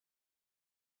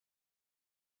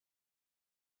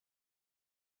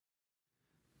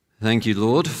Thank you,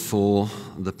 Lord, for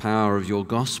the power of your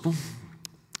gospel.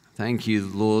 Thank you,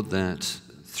 Lord, that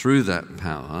through that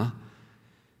power,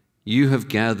 you have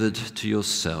gathered to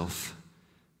yourself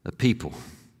a people.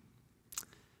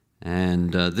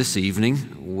 And this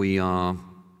evening, we are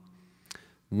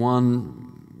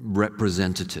one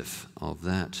representative of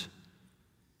that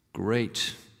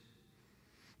great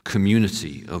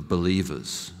community of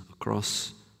believers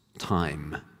across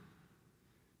time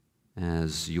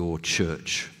as your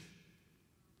church.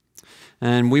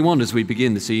 And we want, as we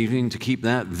begin this evening, to keep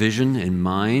that vision in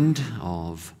mind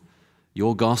of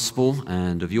your gospel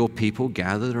and of your people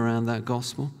gathered around that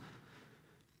gospel.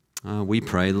 We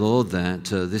pray, Lord, that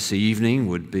this evening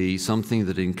would be something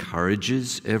that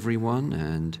encourages everyone.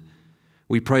 And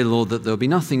we pray, Lord, that there'll be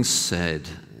nothing said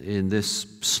in this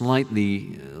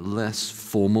slightly less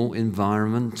formal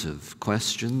environment of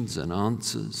questions and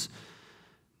answers.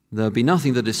 There'll be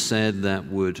nothing that is said that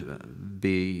would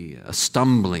be a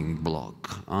stumbling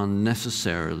block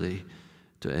unnecessarily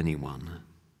to anyone.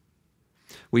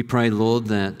 We pray, Lord,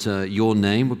 that your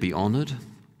name would be honored,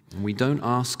 and we don't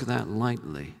ask that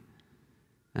lightly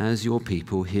as your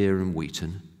people here in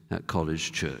Wheaton at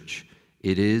College Church.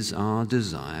 It is our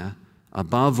desire,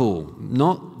 above all,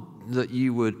 not that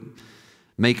you would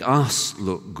make us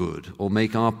look good or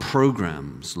make our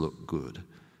programs look good,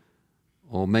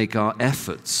 or make our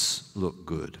efforts look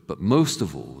good. But most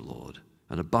of all, Lord,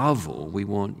 and above all, we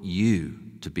want you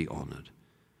to be honored.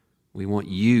 We want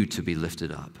you to be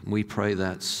lifted up. And we pray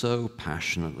that so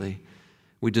passionately.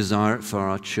 We desire it for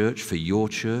our church, for your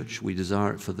church. We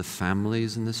desire it for the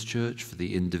families in this church, for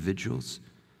the individuals.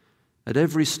 At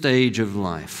every stage of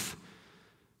life,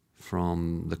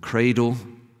 from the cradle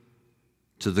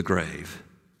to the grave,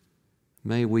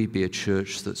 may we be a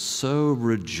church that so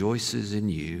rejoices in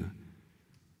you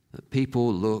that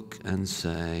people look and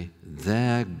say,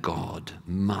 their God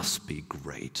must be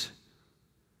great.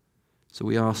 So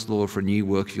we ask, Lord, for a new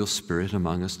work of your Spirit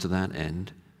among us to that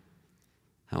end.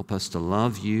 Help us to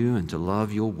love you and to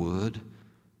love your word.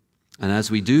 And as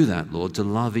we do that, Lord, to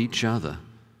love each other,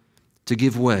 to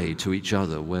give way to each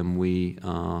other when we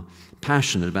are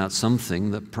passionate about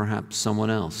something that perhaps someone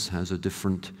else has a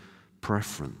different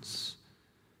preference.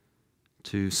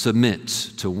 To submit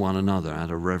to one another out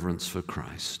of reverence for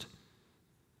Christ.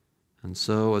 And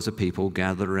so, as a people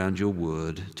gathered around your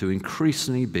word, to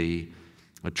increasingly be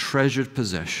a treasured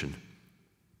possession,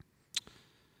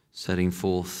 setting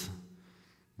forth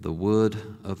the word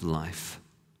of life,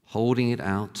 holding it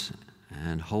out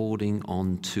and holding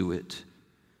on to it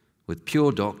with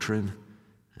pure doctrine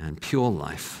and pure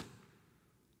life,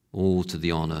 all to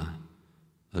the honor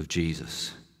of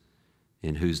Jesus,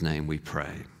 in whose name we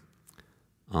pray.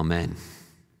 Amen.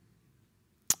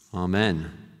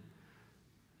 Amen.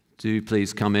 Do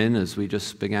please come in as we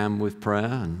just began with prayer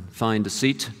and find a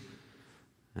seat.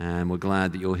 And we're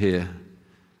glad that you're here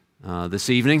this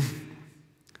evening.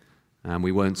 And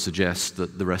we won't suggest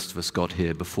that the rest of us got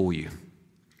here before you.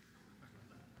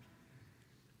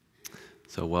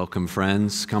 So welcome,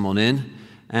 friends. Come on in.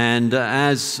 And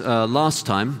as last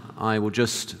time, I will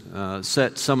just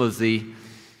set some of the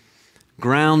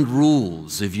ground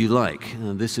rules, if you like.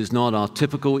 This is not our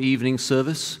typical evening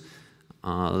service.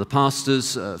 The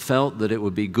pastors felt that it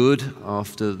would be good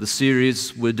after the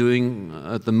series we're doing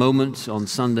at the moment on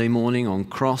Sunday morning on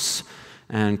cross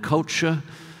and culture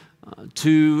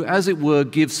to, as it were,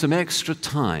 give some extra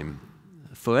time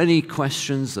for any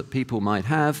questions that people might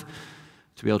have,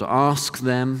 to be able to ask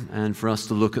them, and for us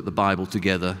to look at the Bible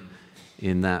together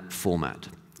in that format.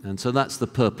 And so that's the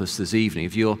purpose this evening.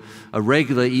 If you're a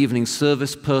regular evening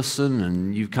service person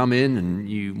and you come in and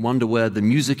you wonder where the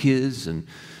music is and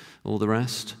all the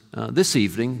rest, this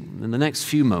evening, in the next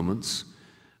few moments,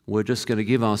 we're just going to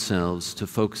give ourselves to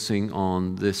focusing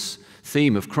on this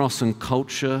theme of cross and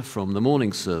culture from the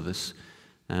morning service,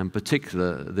 and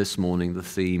particular this morning, the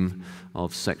theme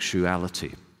of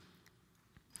sexuality.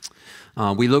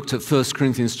 We looked at 1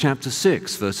 Corinthians chapter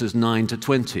 6, verses 9 to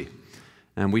 20.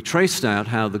 And we traced out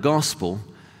how the gospel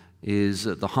is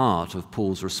at the heart of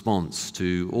Paul's response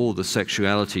to all the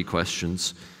sexuality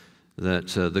questions that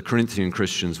the Corinthian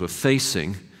Christians were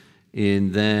facing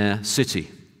in their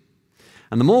city.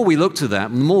 And the more we look to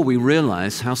that, the more we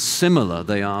realize how similar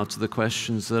they are to the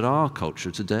questions that our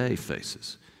culture today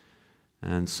faces.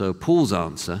 And so Paul's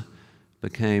answer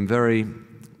became very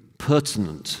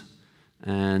pertinent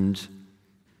and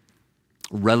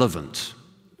relevant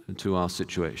to our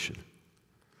situation.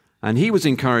 And he was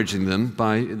encouraging them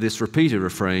by this repeated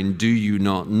refrain, "Do you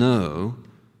not know?"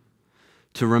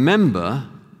 to remember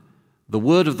the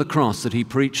word of the cross that he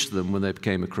preached to them when they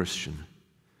became a Christian.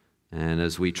 And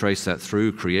as we trace that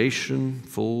through creation,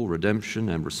 fall, redemption,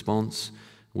 and response,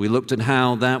 we looked at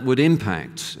how that would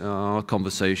impact our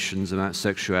conversations about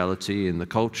sexuality in the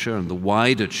culture and the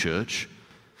wider church.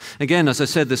 Again, as I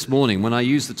said this morning, when I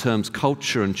use the terms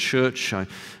culture and church,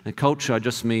 culture, I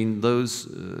just mean those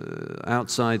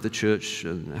outside the church,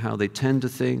 how they tend to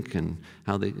think and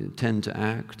how they tend to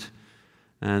act.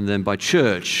 And then by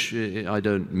church, I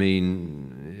don't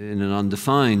mean in an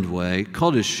undefined way,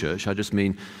 cottage church, I just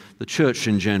mean the church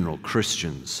in general,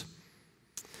 Christians.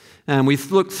 And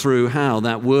we've looked through how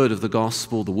that word of the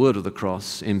gospel, the word of the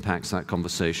cross, impacts that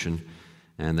conversation.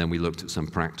 And then we looked at some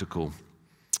practical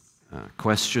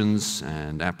questions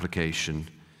and application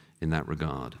in that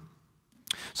regard.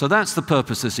 So that's the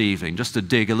purpose this evening, just to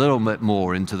dig a little bit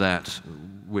more into that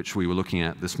which we were looking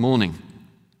at this morning.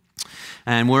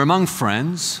 And we're among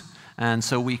friends, and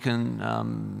so we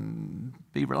can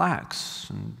be relaxed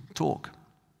and talk.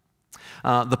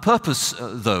 The purpose,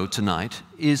 though, tonight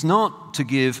is not to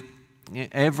give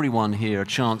everyone here a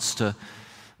chance to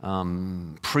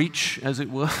preach, as it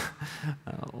were,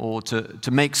 or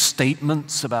to make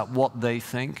statements about what they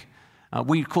think.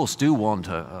 We, of course, do want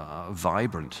a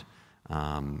vibrant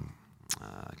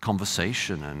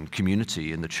conversation and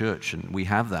community in the church, and we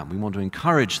have that. We want to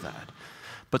encourage that.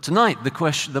 But tonight,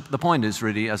 the point is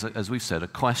really, as we've said, a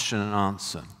question and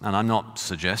answer. And I'm not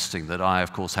suggesting that I,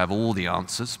 of course, have all the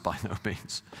answers, by no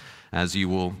means, as you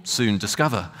will soon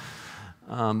discover.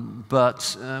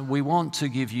 But we want to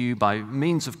give you, by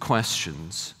means of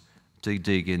questions, to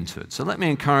dig into it. So let me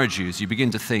encourage you, as you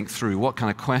begin to think through what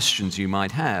kind of questions you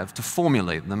might have, to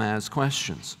formulate them as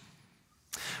questions.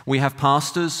 We have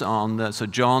pastors so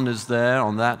John is there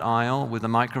on that aisle with a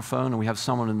microphone, and we have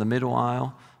someone in the middle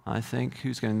aisle, I think.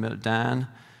 Who's going to Dan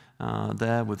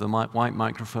there with the white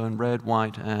microphone, red,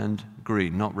 white, and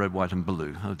green, not red, white, and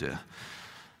blue. Oh dear.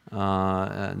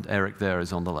 And Eric there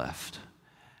is on the left.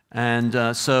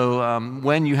 And so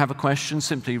when you have a question,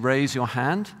 simply raise your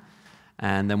hand,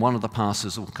 and then one of the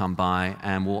pastors will come by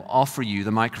and will offer you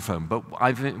the microphone. But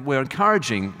we're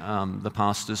encouraging the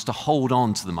pastors to hold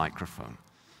on to the microphone.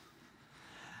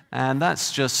 And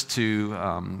that's just to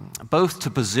both to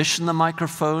position the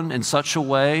microphone in such a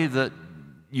way that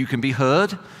you can be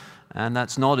heard, and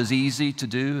that's not as easy to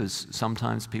do as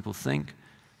sometimes people think.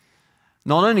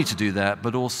 Not only to do that,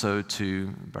 but also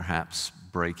to perhaps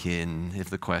break in if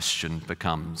the question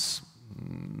becomes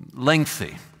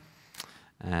lengthy.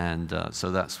 And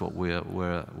so that's what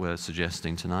we're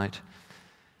suggesting tonight.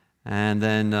 And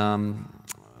then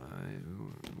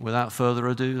without further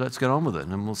ado, let's get on with it,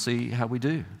 and we'll see how we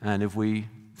do. And if we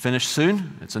finish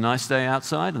soon, it's a nice day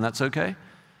outside, and that's okay.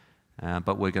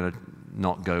 But we're going to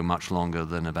not go much longer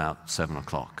than about 7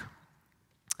 o'clock,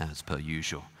 as per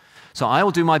usual. So I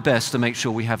will do my best to make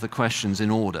sure we have the questions in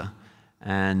order.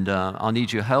 And I'll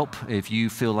need your help. If you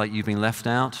feel like you've been left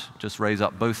out, just raise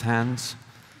up both hands,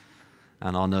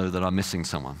 and I'll know that I'm missing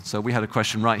someone. So we had a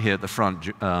question right here at the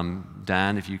front.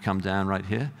 Dan, if you come down right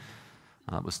here.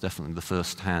 That was definitely the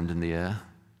first hand in the air.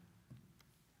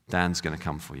 Dan's going to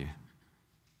come for you.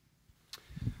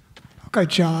 Okay,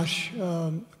 Josh,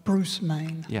 Bruce,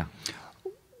 Maine. Yeah.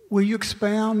 Will you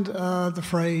expound the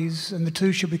phrase, and the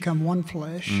two shall become one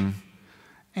flesh?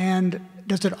 And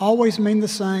does it always mean the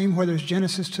same, whether it's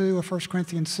Genesis 2 or 1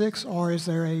 Corinthians 6, or is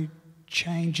there a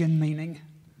change in meaning?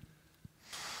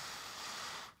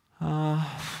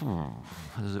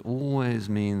 Does it always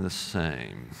mean the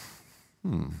same?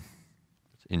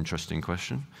 Interesting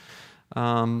question.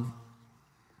 I'm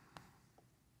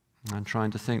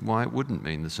trying to think why it wouldn't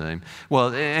mean the same.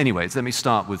 Well, anyways, let me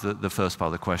start with the first part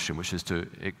of the question, which is to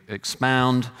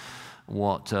expound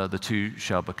what the two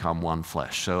shall become one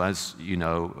flesh. So as you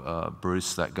know,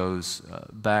 Bruce, that goes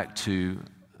back to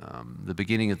the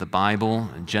beginning of the Bible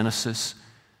in Genesis.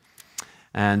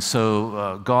 And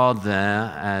so God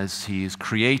there, as He's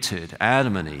created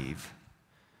Adam and Eve,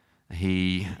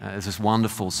 He has this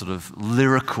wonderful sort of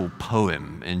lyrical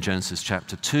poem in Genesis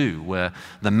chapter 2 where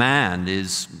the man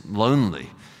is lonely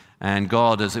and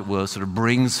God, as it were, sort of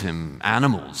brings him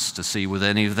animals to see what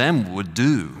any of them would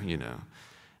do, you know.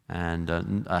 And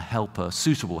a helper,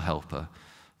 suitable helper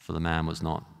for the man was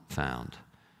not found.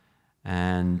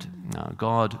 And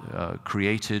God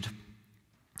created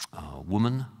a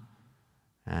woman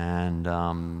and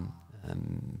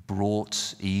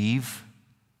brought Eve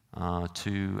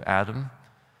to Adam,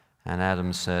 and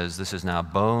Adam says, "This is now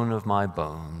bone of my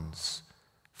bones,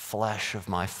 flesh of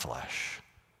my flesh."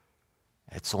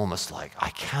 It's almost like,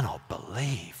 I cannot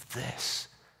believe this.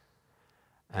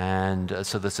 And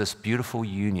so there's this beautiful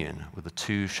union where the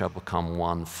two shall become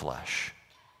one flesh.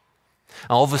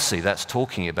 Now, obviously, that's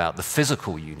talking about the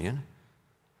physical union,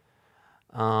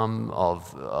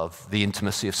 of the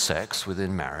intimacy of sex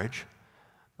within marriage.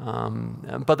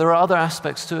 But there are other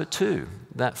aspects to it too.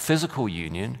 That physical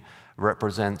union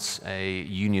represents a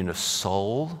union of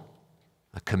soul,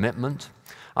 a commitment.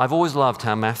 I've always loved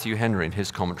how Matthew Henry in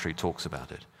his commentary talks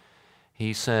about it.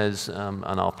 He says, and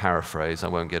I'll paraphrase, I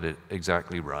won't get it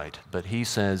exactly right, but he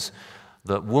says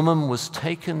that woman was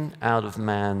taken out of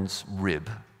man's rib,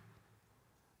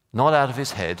 not out of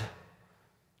his head,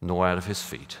 nor out of his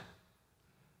feet,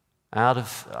 out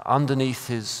of underneath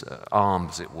his arm,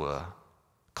 as it were,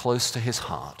 close to his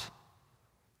heart,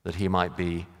 that he might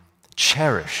be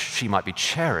cherished, she might be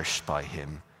cherished by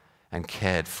him and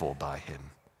cared for by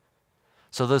him.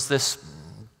 So there's this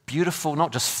beautiful,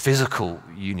 not just physical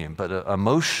union, but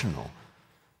emotional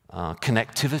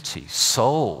connectivity,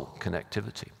 soul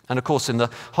connectivity. And of course, in the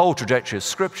whole trajectory of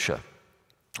Scripture,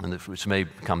 and which may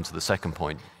come to the second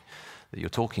point that you're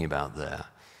talking about there,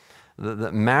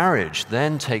 that marriage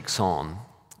then takes on,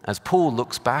 as Paul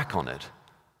looks back on it,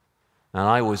 and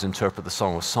I always interpret the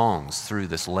Song of Songs through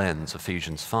this lens,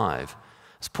 Ephesians 5,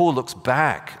 as Paul looks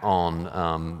back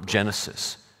on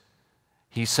Genesis,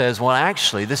 he says, well,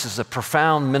 actually, this is a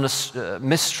profound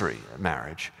mystery,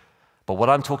 marriage, but what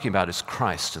I'm talking about is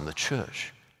Christ and the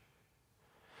church.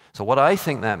 So what I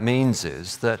think that means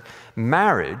is that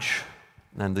marriage,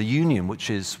 and the union which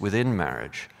is within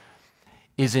marriage,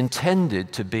 is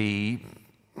intended to be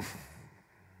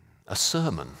a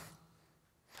sermon.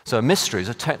 So a mystery is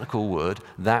a technical word,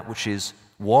 that which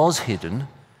was hidden,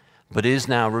 but is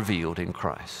now revealed in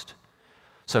Christ.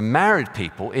 So married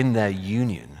people in their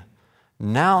union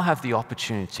now have the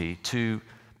opportunity to,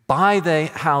 by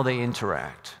how they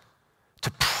interact,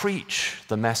 to preach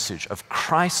the message of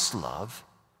Christ's love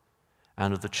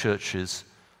and of the church's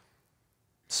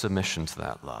submission to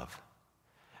that love.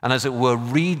 And as it were,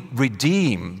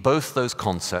 redeem both those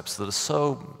concepts that are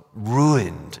so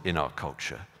ruined in our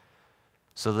culture.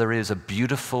 So there is a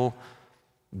beautiful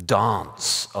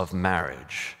dance of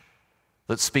marriage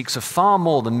that speaks of far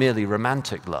more than merely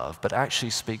romantic love, but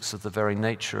actually speaks of the very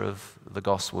nature of the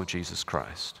gospel of Jesus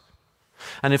Christ.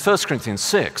 And in 1 Corinthians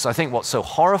 6, I think what so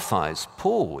horrifies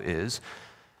Paul is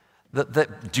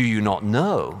that do you not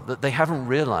know that they haven't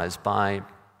realized by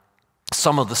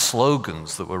some of the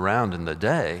slogans that were around in the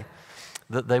day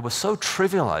that they were so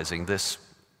trivializing this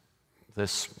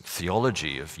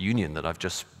theology of union that I've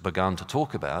just begun to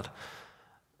talk about,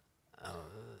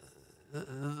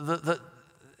 that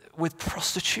with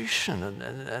prostitution.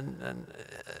 And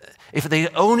if they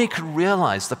only could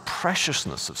realize the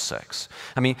preciousness of sex.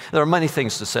 I mean, there are many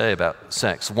things to say about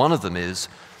sex. One of them is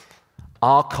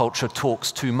our culture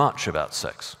talks too much about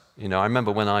sex. You know, I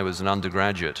remember when I was an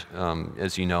undergraduate,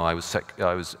 as you know, I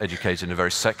was educated in a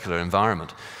very secular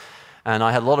environment. And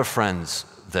I had a lot of friends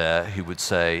there who would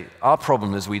say, our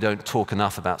problem is we don't talk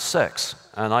enough about sex.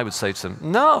 And I would say to them,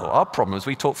 no, our problem is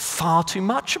we talk far too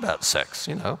much about sex,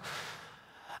 you know.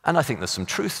 And I think there's some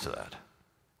truth to that.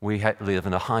 We live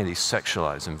in a highly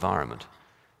sexualized environment.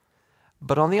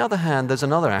 But on the other hand, there's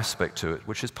another aspect to it,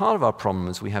 which is part of our problem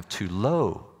is we have too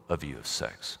low a view of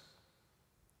sex.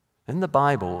 In the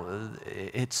Bible,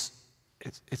 it's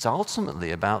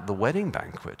ultimately about the wedding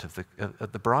banquet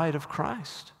of the bride of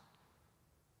Christ.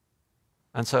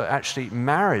 And so actually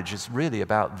marriage is really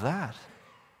about that,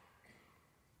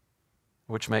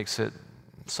 which makes it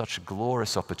such a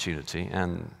glorious opportunity,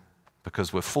 and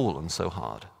because we're fallen so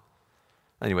hard.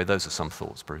 Anyway, those are some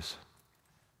thoughts, Bruce.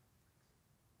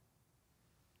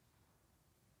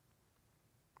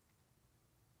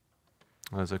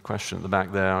 There's a question at the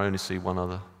back there. I only see one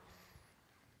other.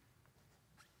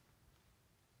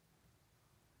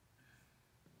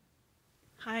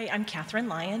 Hi, I'm Catherine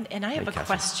Lyon, and I have a Catherine.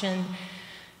 question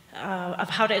of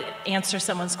how to answer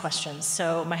someone's questions.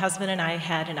 So my husband and I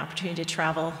had an opportunity to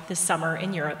travel this summer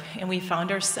in Europe, and we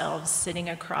found ourselves sitting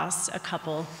across a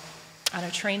couple on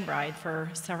a train ride for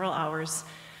several hours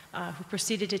who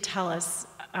proceeded to tell us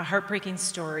a heartbreaking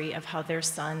story of how their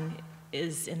son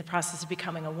is in the process of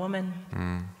becoming a woman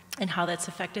and how that's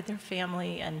affected their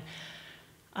family. And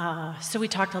so we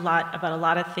talked a lot about a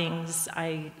lot of things.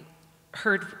 I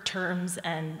heard terms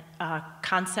and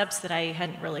concepts that I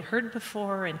hadn't really heard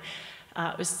before, and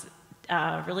it was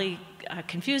really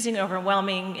confusing,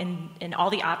 overwhelming in all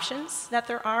the options that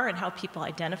there are and how people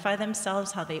identify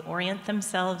themselves, how they orient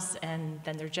themselves, and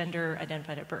then their gender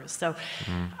identified at birth. So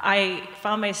I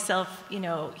found myself,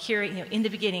 hearing, in the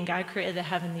beginning, God created the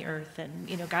heaven and the earth,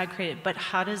 and, God created, but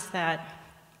how does that,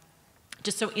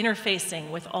 just so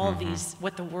interfacing with all these,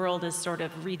 what the world is sort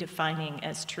of redefining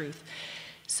as truth.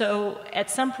 So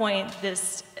at some point,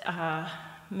 this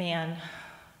man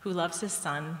who loves his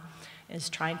son is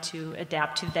trying to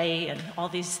adapt to they and all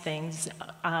these things,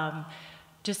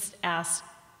 just ask,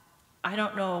 I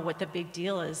don't know what the big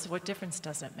deal is. What difference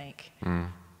does it make?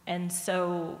 And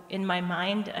so in my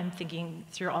mind, I'm thinking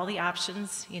through all the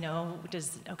options,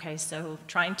 so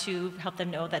trying to help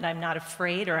them know that I'm not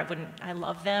afraid, or I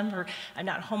love them, or I'm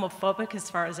not homophobic as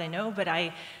far as I know, but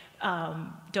I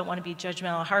don't want to be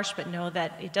judgmental or harsh, but know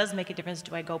that it does make a difference.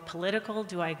 Do I go political?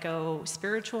 Do I go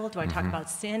spiritual? Do I talk about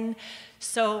sin?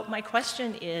 So my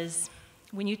question is,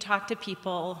 when you talk to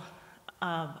people,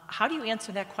 how do you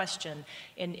answer that question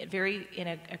in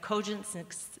a cogent,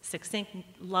 succinct,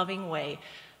 loving way?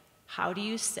 How do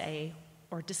you say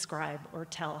or describe or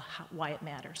tell why it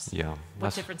matters? Yeah.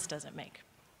 What difference does it make?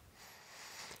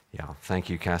 Yeah, thank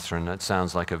you, Catherine. That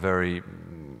sounds like a very...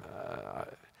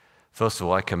 First of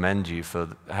all, I commend you for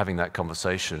having that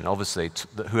conversation. Obviously,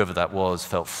 whoever that was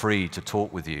felt free to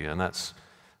talk with you, and that's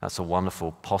a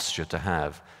wonderful posture to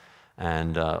have.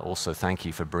 And also, thank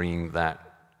you for bringing that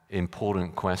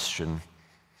important question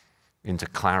into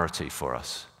clarity for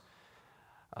us.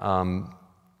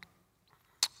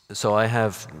 So I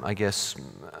have, I guess,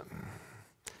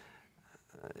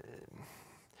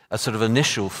 a sort of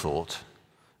initial thought,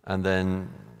 and then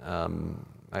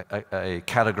a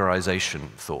categorization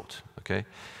thought, okay?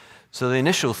 So the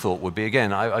initial thought would be,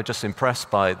 again, I'm just impressed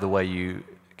by the way you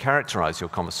characterize your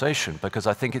conversation, because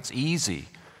I think it's easy,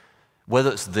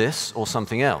 whether it's this or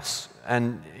something else.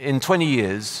 And in 20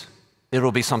 years,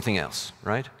 it'll be something else,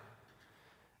 right?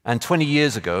 And 20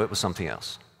 years ago, it was something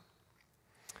else.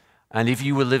 And if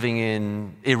you were living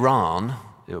in Iran,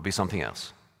 it would be something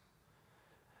else.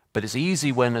 But it's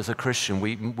easy when, as a Christian,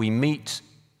 we meet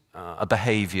a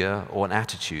behavior or an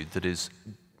attitude that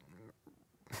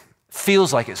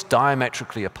feels like it's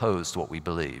diametrically opposed to what we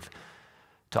believe,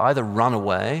 to either run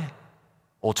away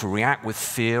or to react with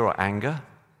fear or anger,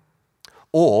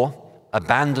 or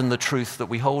abandon the truth that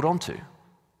we hold on to.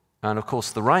 And of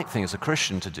course, the right thing as a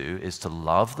Christian to do is to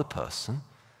love the person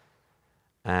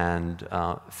and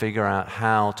figure out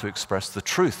how to express the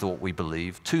truth of what we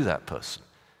believe to that person.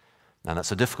 And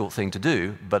that's a difficult thing to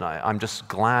do, but I'm just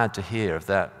glad to hear of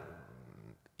that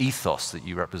ethos that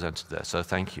you represented there, so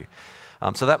thank you.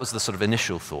 So that was the sort of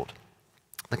initial thought.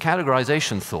 The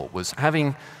categorization thought was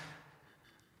having,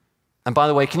 and by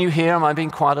the way, can you hear, am I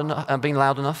being quiet enough, being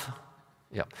loud enough?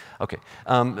 Yeah, okay.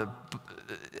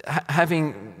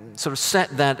 Having sort of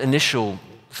set that initial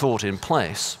thought in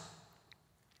place,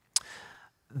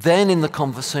 then in the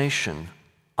conversation,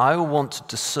 I will want to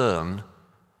discern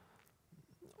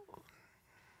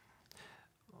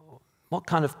what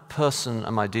kind of person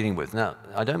am I dealing with. Now,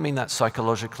 I don't mean that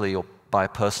psychologically or by a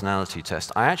personality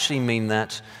test. I actually mean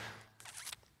that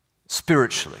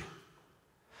spiritually.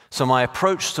 So my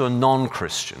approach to a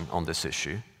non-Christian on this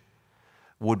issue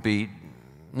would be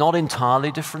not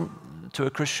entirely different to a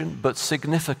Christian, but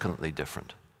significantly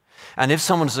different. And if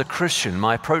someone is a Christian,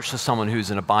 my approach to someone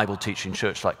who's in a Bible-teaching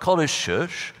church like College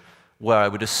Church, where I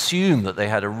would assume that they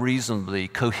had a reasonably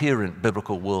coherent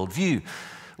biblical worldview,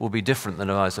 will be different than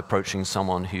if I was approaching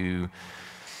someone who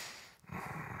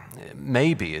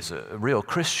maybe is a real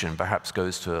Christian, perhaps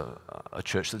goes to a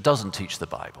church that doesn't teach the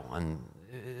Bible. And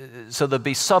so there'd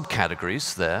be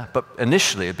subcategories there, but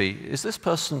initially it'd be, is this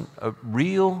person a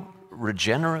real,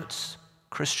 regenerate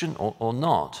Christian or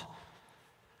not?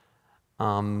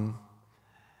 And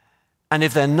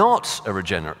if they're not a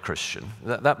regenerate Christian,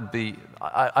 that would be,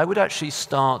 I would actually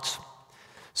start,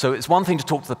 so it's one thing to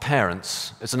talk to the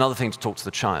parents, it's another thing to talk to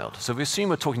the child. So if we assume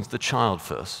we're talking to the child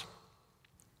first,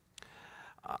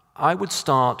 I would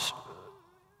start,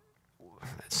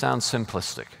 it sounds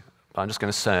simplistic, but I'm just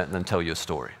going to say it and then tell you a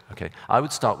story, okay? I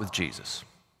would start with Jesus.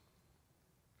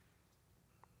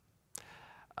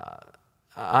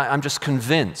 I'm just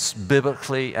convinced,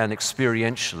 biblically and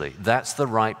experientially, that's the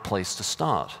right place to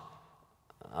start.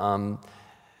 I'll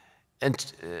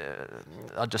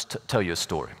just tell you a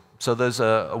story. So there's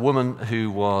a woman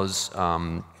who was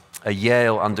a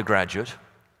Yale undergraduate,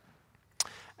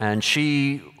 and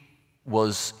she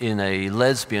was in a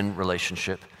lesbian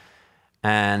relationship,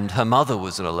 and her mother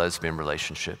was in a lesbian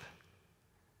relationship.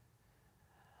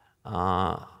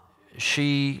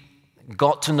 She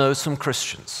got to know some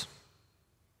Christians.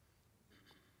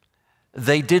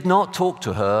 They did not talk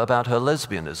to her about her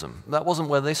lesbianism. That wasn't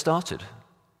where they started.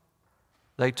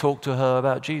 They talked to her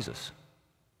about Jesus.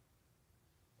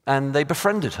 And they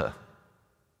befriended her.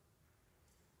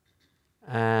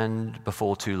 And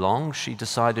before too long, she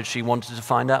decided she wanted to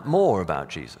find out more about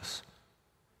Jesus.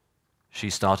 She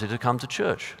started to come to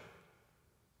church.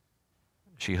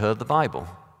 She heard the Bible.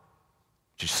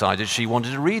 She decided she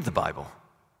wanted to read the Bible.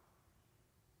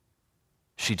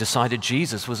 She decided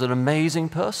Jesus was an amazing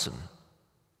person.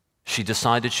 She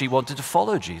decided she wanted to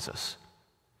follow Jesus.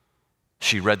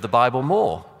 She read the Bible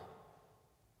more.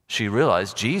 She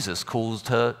realized Jesus called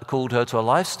her to a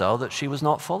lifestyle that she was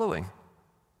not following.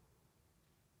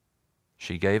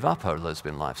 She gave up her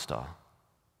lesbian lifestyle.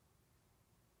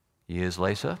 Years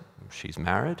later, she's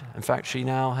married. In fact, she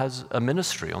now has a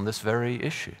ministry on this very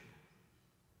issue.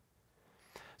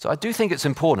 So I do think it's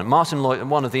important. Martin Lloyd,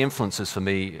 one of the influences for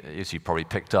me, as you probably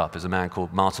picked up, is a man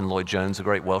called Martin Lloyd-Jones, a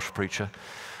great Welsh preacher.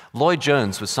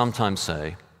 Lloyd-Jones would sometimes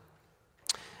say,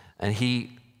 and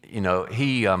he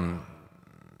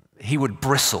would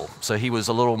bristle, so he was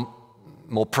a little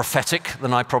more prophetic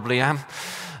than I probably am.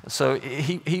 So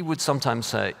he would sometimes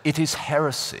say, it is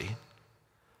heresy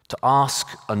to ask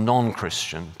a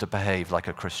non-Christian to behave like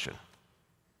a Christian.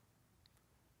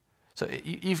 So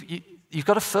you've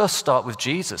got to first start with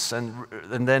Jesus and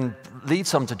then lead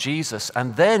some to Jesus,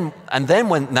 and then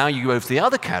when now you go to the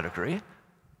other category.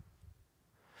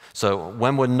 So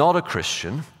when we're not a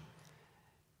Christian,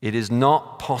 it is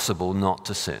not possible not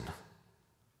to sin.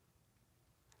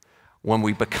 When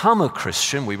we become a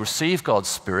Christian, we receive God's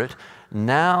Spirit,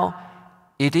 now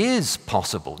it is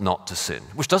possible not to sin,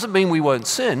 which doesn't mean we won't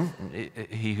sin.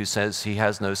 He who says he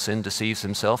has no sin deceives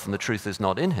himself and the truth is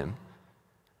not in him.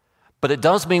 But it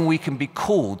does mean we can be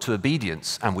called to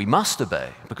obedience, and we must obey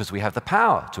because we have the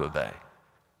power to obey,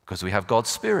 because we have God's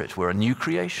Spirit. We're a new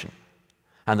creation.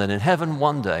 And then in heaven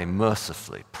one day,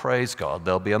 mercifully, praise God,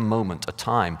 there'll be a moment, a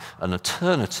time, an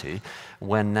eternity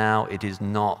when now it is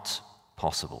not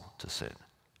possible to sin.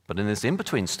 But in this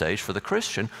in-between stage, for the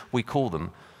Christian, we call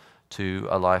them to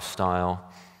a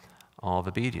lifestyle of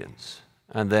obedience.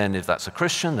 And then if that's a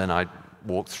Christian, then I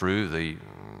walk through the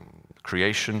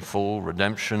creation, fall,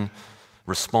 redemption,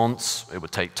 response. It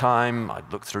would take time.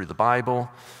 I'd look through the Bible,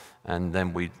 and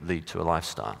then we'd lead to a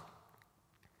lifestyle.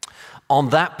 On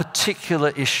that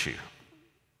particular issue,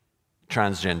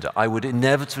 transgender, I would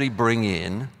inevitably bring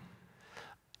in,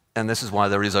 and this is why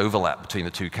there is overlap between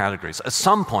the two categories, at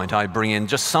some point I bring in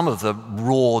just some of the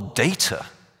raw data,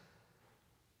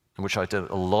 which I did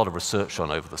a lot of research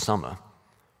on over the summer.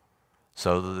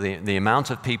 So the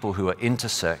amount of people who are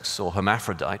intersex or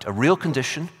hermaphrodite, a real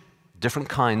condition, different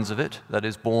kinds of it, that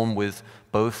is born with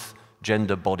both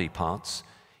gender body parts,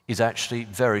 is actually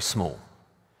very small.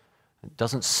 It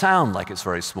doesn't sound like it's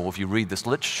very small. If you read this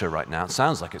literature right now, it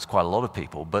sounds like it's quite a lot of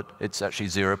people, but it's actually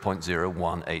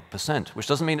 0.018%, which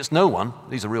doesn't mean it's no one.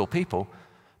 These are real people,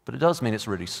 but it does mean it's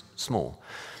really small.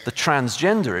 The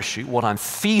transgender issue, what I'm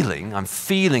feeling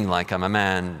like I'm a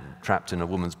man trapped in a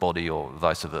woman's body or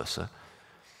vice versa.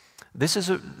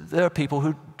 There are people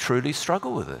who truly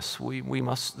struggle with this.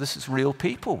 This is real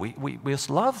people. We must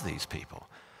love these people.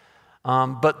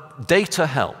 But data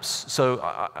helps. So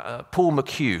Paul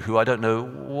McHugh, who I don't know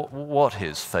what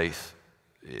his faith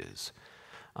is,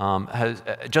 has,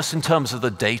 just in terms of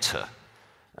the data,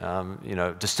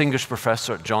 distinguished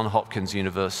professor at Johns Hopkins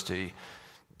University,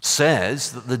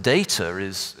 says that the data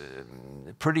is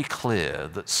pretty clear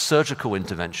that surgical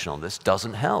intervention on this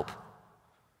doesn't help.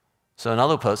 So in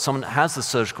other words, someone has the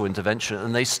surgical intervention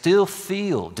and they still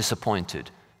feel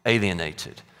disappointed,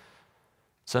 alienated.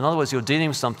 So in other words, you're dealing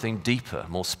with something deeper,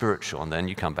 more spiritual, and then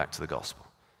you come back to the gospel.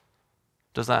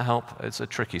 Does that help? It's a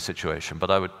tricky situation, but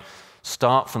I would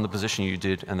start from the position you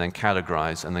did and then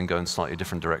categorize and then go in slightly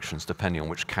different directions depending on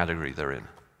which category they're in.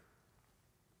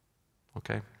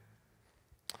 Okay?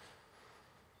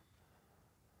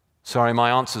 Sorry, my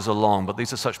answers are long, but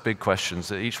these are such big questions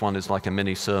that each one is like a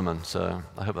mini sermon, so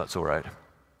I hope that's all right.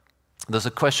 There's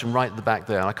a question right at the back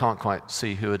there, and I can't quite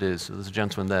see who it is. There's a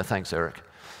gentleman there. Thanks, Eric.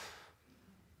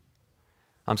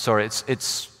 I'm sorry,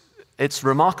 it's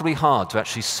remarkably hard to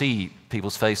actually see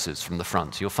people's faces from the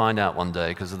front. You'll find out one day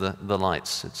because of the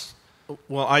lights.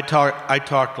 Well, I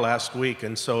talked last week,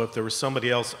 and so if there was somebody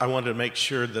else, I wanted to make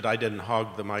sure that I didn't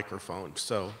hog the microphone,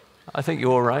 so... I think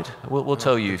you're all right. We'll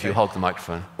tell you if you hog the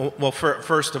microphone. Well,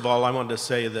 first of all, I wanted to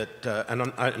say that,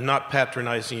 and I'm not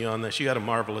patronizing you on this, you had a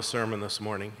marvelous sermon this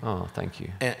morning. Oh, thank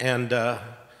you. And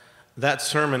that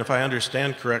sermon, if I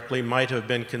understand correctly, might have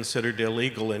been considered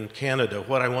illegal in Canada.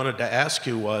 What I wanted to ask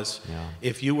you was,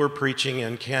 if you were preaching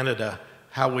in Canada,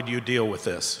 how would you deal with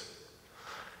this?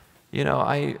 You know,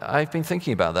 I've been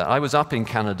thinking about that. I was up in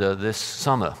Canada this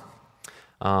summer,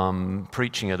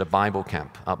 preaching at a Bible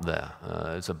camp up there.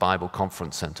 It's a Bible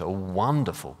conference center, a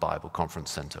wonderful Bible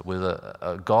conference center with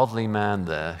a godly man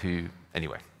there who,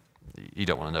 anyway, you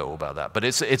don't want to know all about that, but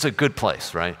it's a good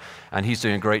place, right? And he's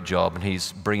doing a great job, and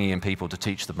he's bringing in people to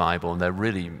teach the Bible, and they're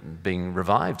really being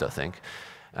revived, I think.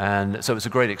 And so it's a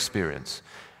great experience.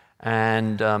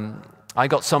 And I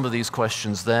got some of these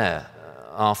questions there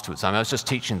afterwards. I mean, I was just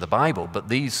teaching the Bible, but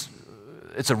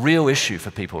it's a real issue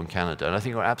for people in Canada, and I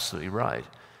think you're absolutely right.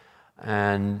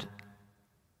 And,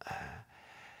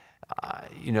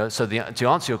 so to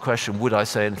answer your question, would I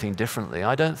say anything differently?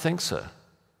 I don't think so.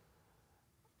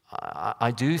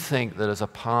 I do think that as a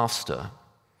pastor,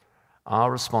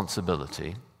 our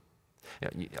responsibility,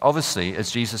 obviously,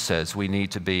 as Jesus says, we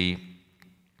need to be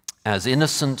as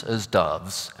innocent as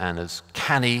doves and as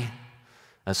canny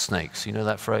as snakes. You know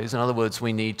that phrase? In other words,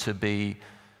 we're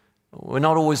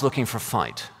not always looking for a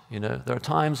fight. There are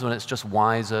times when it's just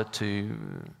wiser to,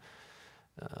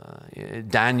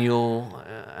 Daniel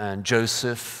and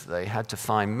Joseph, they had to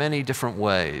find many different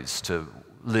ways to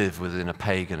live within a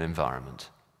pagan environment.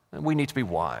 And we need to be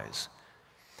wise.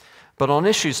 But on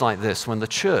issues like this, when the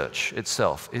church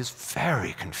itself is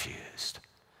very confused,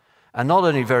 and not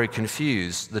only very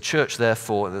confused, the church,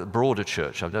 therefore, the broader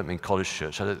church, I don't mean college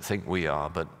church, I don't think we are,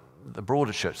 but the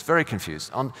broader church is very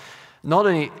confused. Not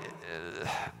only,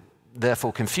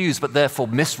 therefore, confused, but therefore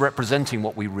misrepresenting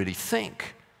what we really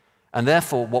think, and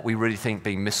therefore what we really think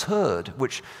being misheard,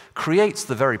 which creates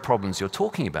the very problems you're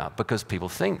talking about, because people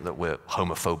think that we're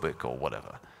homophobic or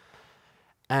whatever.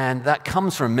 And that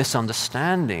comes from a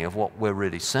misunderstanding of what we're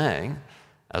really saying,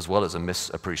 as well as a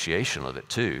misappreciation of it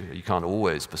too. You can't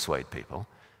always persuade people.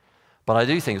 But I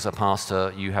do think as a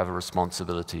pastor, you have a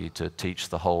responsibility to teach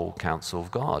the whole counsel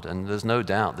of God. And there's no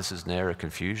doubt this is an area of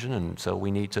confusion, and so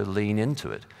we need to lean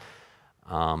into it.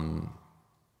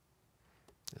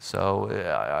 So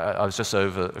I was just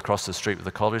across the street with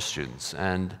the college students,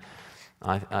 and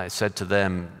I said to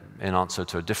them, in answer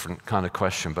to a different kind of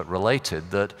question, but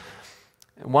related, that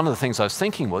one of the things I was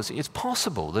thinking was, it's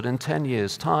possible that in 10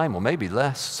 years' time, or maybe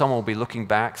less, someone will be looking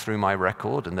back through my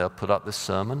record and they'll put up this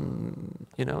sermon.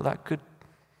 That could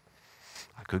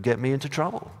get me into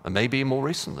trouble, and maybe more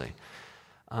recently.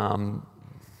 But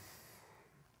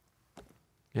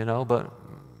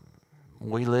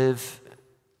we live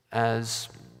as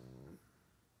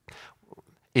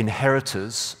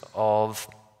inheritors of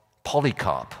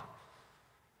Polycarp.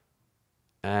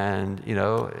 And,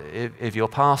 if your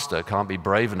pastor can't be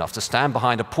brave enough to stand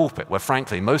behind a pulpit where,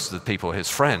 frankly, most of the people are his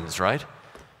friends, right?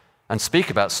 And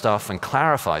speak about stuff and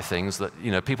clarify things that,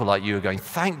 people like you are going,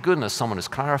 thank goodness someone has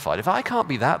clarified. If I can't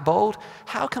be that bold,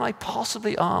 how can I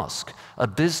possibly ask a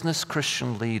business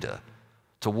Christian leader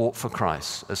to walk for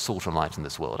Christ as salt and light in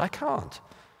this world? I can't.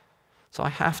 So I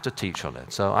have to teach on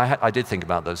it. So I did think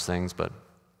about those things, but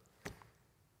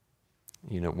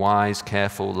wise,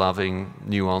 careful, loving,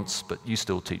 nuanced, but you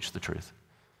still teach the truth.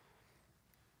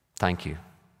 Thank you.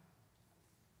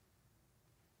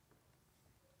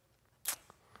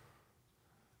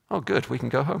 Oh, good, we can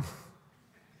go home.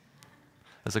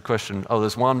 There's a question. Oh,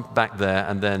 there's one back there,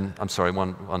 and then, I'm sorry,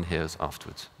 one here is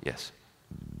afterwards. Yes.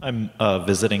 I'm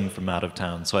visiting from out of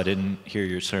town, so I didn't hear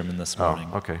your sermon this morning.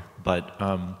 Oh, okay. But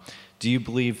do you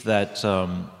believe that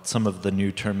some of the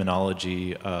new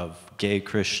terminology of gay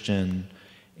Christian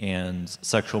and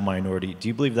sexual minority, do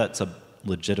you believe that's a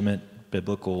legitimate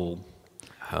biblical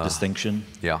distinction?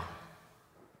 Yeah.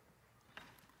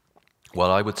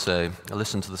 Well, I would say, I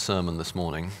listened to the sermon this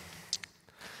morning.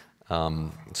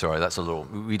 Sorry, that's a little,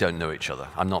 we don't know each other.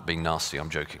 I'm not being nasty, I'm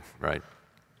joking, right?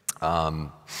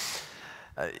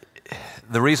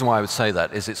 The reason why I would say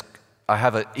that is I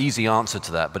have an easy answer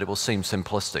to that, but it will seem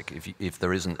simplistic if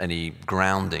there isn't any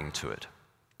grounding to it.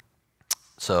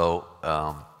 So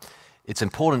it's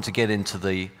important to get into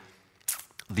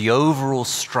the overall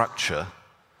structure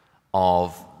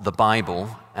of the Bible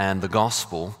and the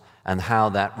gospel and how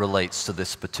that relates to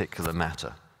this particular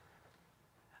matter.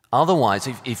 Otherwise,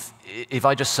 if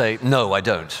I just say, no, I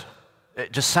don't,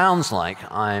 it just sounds like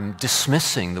I'm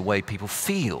dismissing the way people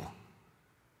feel,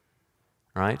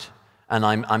 right? And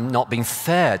I'm not being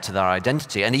fair to their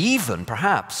identity, and even,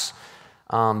 perhaps,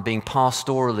 being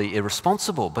pastorally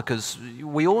irresponsible, because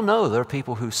we all know there are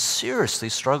people who seriously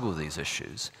struggle with these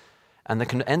issues, and they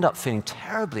can end up feeling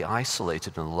terribly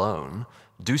isolated and alone,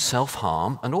 do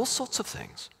self-harm, and all sorts of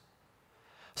things.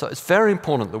 So it's very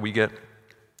important that we get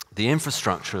the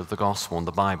infrastructure of the gospel and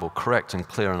the Bible correct and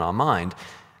clear in our mind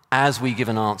as we give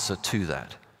an answer to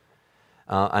that.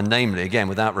 And namely, again,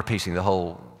 without repeating the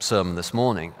whole sermon this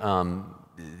morning,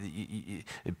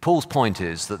 Paul's point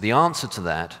is that the answer to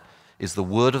that is the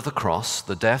word of the cross,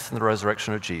 the death and the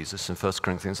resurrection of Jesus in 1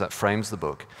 Corinthians. That frames the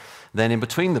book. Then in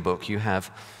between the book, you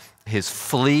have his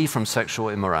flee from sexual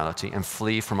immorality and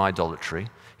flee from idolatry.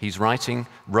 He's writing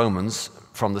Romans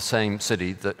from the same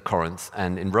city that Corinth,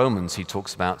 and in Romans he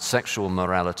talks about sexual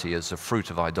morality as a fruit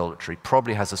of idolatry,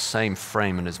 probably has the same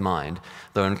frame in his mind,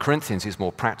 though in Corinthians he's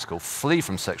more practical, flee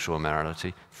from sexual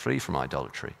immorality, flee from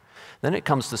idolatry. Then it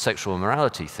comes to the sexual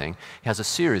immorality thing. He has a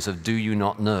series of do you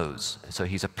not knows. So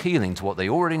he's appealing to what they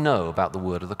already know about the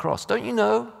word of the cross. Don't you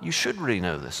know? You should really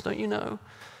know this, don't you know?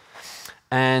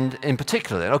 And in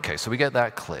particular, okay, so we get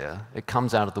that clear. It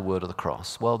comes out of the word of the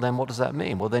cross. Well, then what does that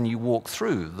mean? Well, then you walk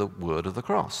through the word of the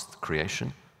cross.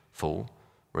 Creation, fall,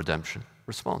 redemption,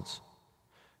 response.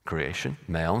 Creation,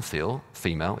 male and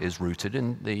female, is rooted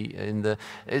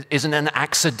isn't an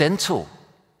accidental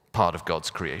part of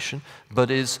God's creation, but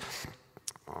is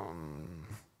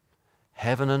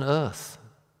heaven and earth,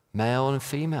 male and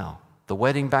female, the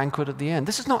wedding banquet at the end.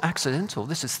 This is not accidental.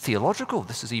 This is theological.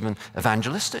 This is even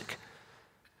evangelistic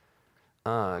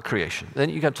creation.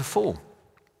 Then you get to fall.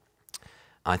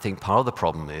 I think part of the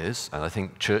problem is, and I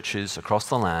think churches across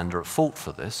the land are at fault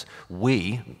for this,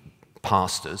 we,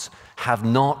 pastors, have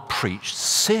not preached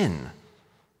sin.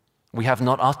 We have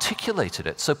not articulated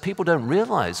it. So people don't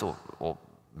realize, or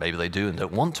maybe they do and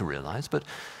don't want to realize, but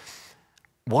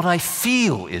what I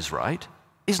feel is right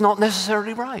is not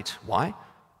necessarily right. Why?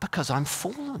 Because I'm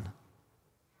fallen.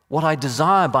 What I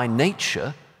desire by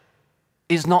nature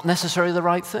is not necessarily the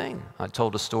right thing. I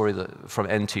told a story from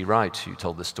N.T. Wright, who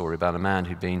told this story about a man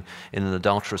who'd been in an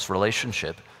adulterous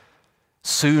relationship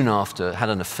had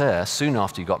an affair soon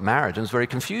after he got married, and was very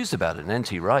confused about it. And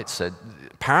N.T. Wright said,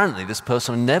 apparently this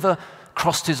person never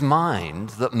crossed his mind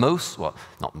that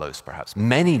not most perhaps,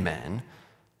 many men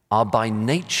are by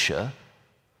nature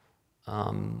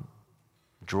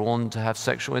drawn to have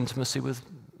sexual intimacy with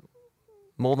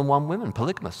more than one woman,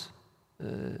 polygamous.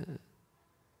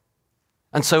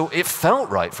 And so it felt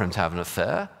right for him to have an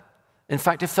affair. In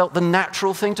fact, it felt the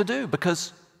natural thing to do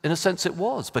because, in a sense, it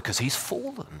was, because he's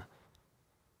fallen.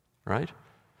 Right?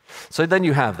 So then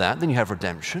you have that. Then you have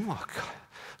redemption. Well,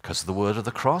 because of the word of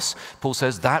the cross. Paul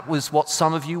says that was what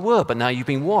some of you were, but now you've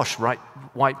been washed, right,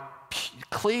 white,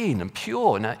 clean and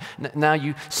pure. Now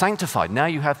you sanctified. Now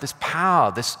you have this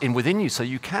power within you so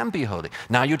you can be holy.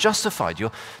 Now you're justified.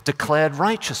 You're declared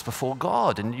righteous before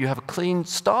God, and you have a clean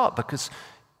start because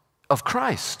of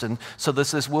Christ. And so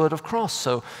there's this word of cross.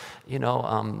 So, there's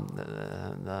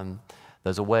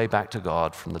a way back to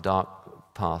God from the dark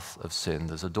path of sin.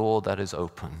 There's a door that is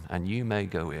open, and you may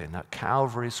go in. At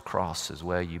Calvary's cross is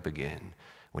where you begin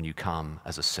when you come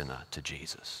as a sinner to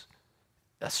Jesus.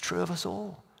 That's true of us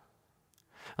all.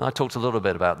 And I talked a little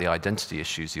bit about the identity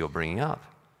issues you're bringing up.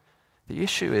 The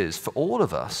issue is, for all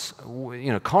of us,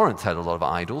 Corinth had a lot of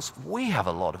idols. We have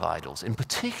a lot of idols. In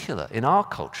particular, in our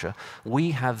culture,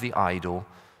 we have the idol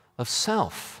of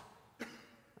self.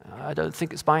 I don't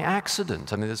think it's by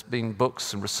accident. I mean, there's been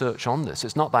books and research on this.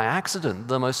 It's not by accident.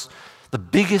 The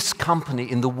biggest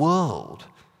company in the world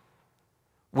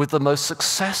with the most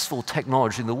successful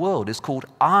technology in the world is called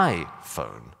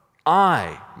iPhone,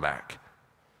 iMac.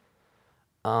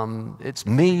 It's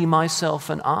me, myself,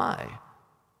 and I.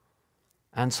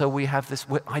 And so we're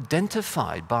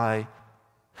identified by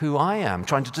who I am,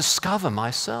 trying to discover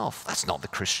myself. That's not the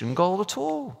Christian goal at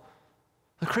all.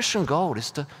 The Christian goal is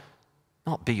to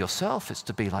not be yourself, it's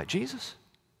to be like Jesus.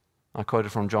 I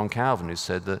quoted from John Calvin, who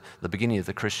said that the beginning of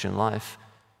the Christian life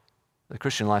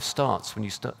starts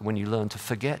when you learn to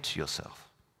forget yourself.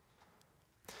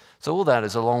 So all that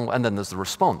is and then there's the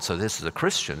response. So this is a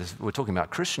Christian. We're talking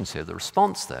about Christians here. The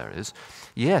response there is,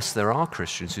 yes, there are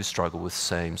Christians who struggle with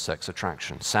same-sex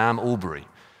attraction. Sam Allberry,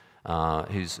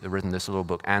 who's written this little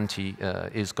book,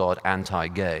 Is God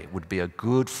Anti-Gay, would be a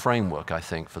good framework, I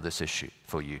think, for this issue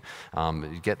for you.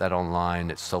 You get that online.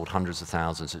 It's sold hundreds of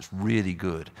thousands. It's really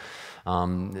good.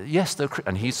 Yes,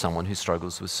 and he's someone who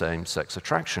struggles with same-sex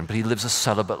attraction, but he lives a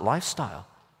celibate lifestyle.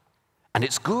 And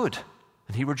it's good,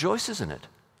 and he rejoices in it.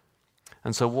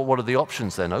 And so what are the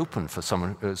options then open for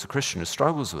someone who's a Christian who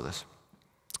struggles with this?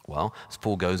 Well, as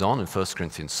Paul goes on in 1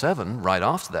 Corinthians 7, right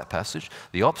after that passage,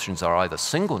 the options are either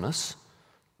singleness,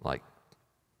 like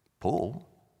Paul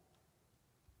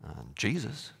and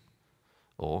Jesus,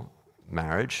 or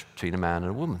marriage between a man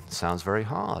and a woman. Sounds very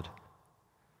hard.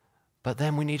 But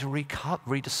then we need to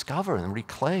rediscover and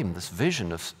reclaim this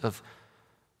vision of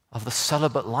the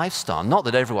celibate lifestyle. Not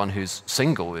that everyone who's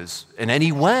single is in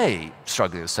any way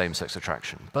struggling with same-sex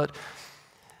attraction, but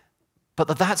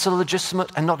that's a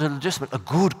legitimate, and not illegitimate, a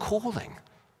good calling,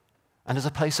 and is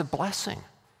a place of blessing.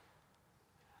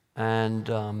 And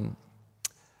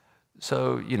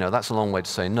so, that's a long way to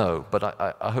say no, but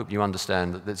I hope you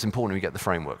understand that it's important we get the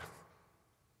framework.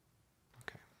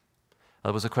 Okay.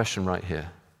 There was a question right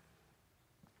here.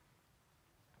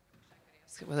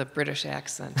 With a British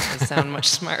accent, I sound much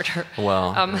smarter.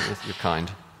 Well, you're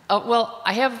kind. Well,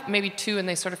 I have maybe two, and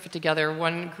they sort of fit together.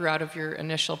 One grew out of your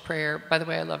initial prayer. By the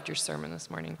way, I loved your sermon this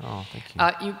morning. Oh,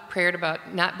 thank you. You prayed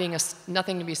about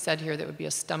nothing to be said here that would be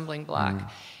a stumbling block.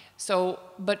 So,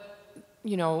 but,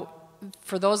 you know,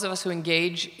 for those of us who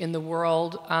engage in the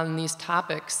world on these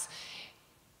topics,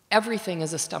 everything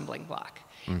is a stumbling block.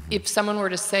 If someone were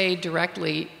to say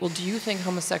directly, well, do you think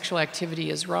homosexual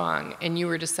activity is wrong? And you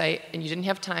were to say, and you didn't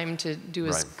have time to do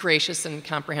as gracious and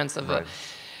comprehensive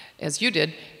as you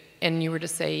did, and you were to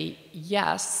say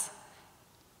yes,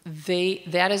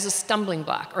 that is a stumbling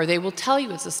block, or they will tell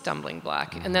you it's a stumbling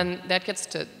block. And then that gets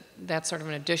to, that's sort of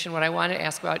an addition. What I wanted to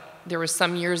ask about, there was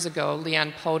some years ago,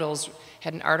 Leon Podol's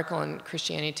had an article in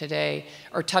Christianity Today,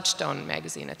 or Touchstone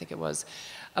magazine, I think it was,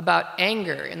 about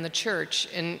anger in the church.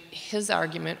 And his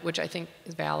argument, which I think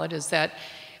is valid, is that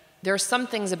there are some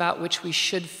things about which we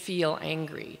should feel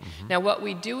angry. Now, what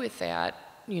we do with that,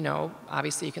 you know,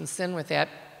 obviously you can sin with that.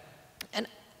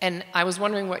 And I was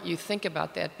wondering what you think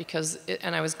about that, because,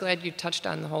 and I was glad you touched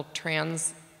on the whole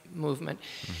trans movement,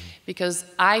 because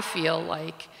I feel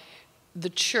like the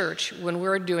church, when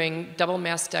we're doing double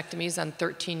mastectomies on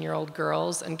 13-year-old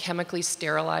girls and chemically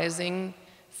sterilizing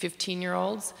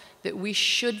 15-year-olds, that we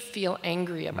should feel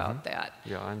angry about that.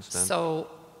 Yeah, I understand. So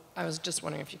I was just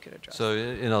wondering if you could address So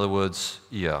in other words,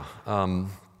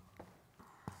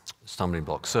 stumbling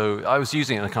block. So I was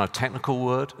using it in a kind of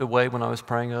technical way when I was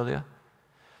praying earlier.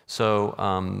 So,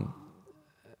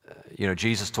 you know,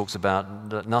 Jesus talks about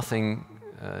that nothing,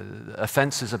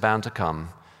 offenses are bound to come,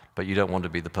 but you don't want to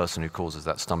be the person who causes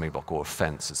that stumbling block or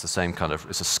offense. It's the same kind of,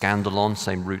 it's a scandalon,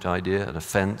 same root idea, an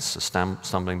offense, a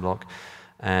stumbling block.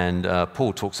 And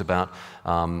Paul talks about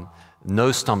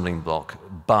no stumbling block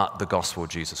but the gospel of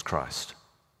Jesus Christ.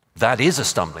 That is a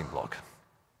stumbling block.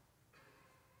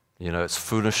 You know, it's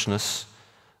foolishness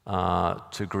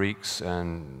to Greeks,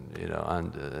 and you know,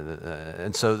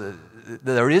 and so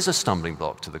there is a stumbling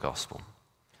block to the gospel.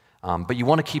 But you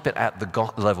want to keep it at the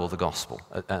level of the gospel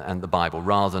and the Bible,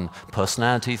 rather than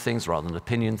personality things, rather than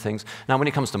opinion things. Now, when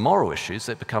it comes to moral issues,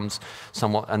 it becomes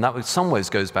somewhat, and that in some ways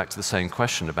goes back to the same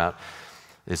question about,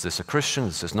 is this a Christian?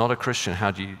 Is this not a Christian?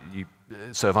 How do you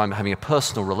so if I'm having a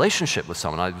personal relationship with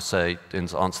someone, I would say, to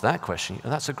answer that question,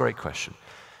 that's a great question.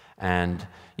 And,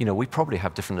 you know, we probably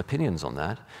have different opinions on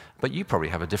that, but you probably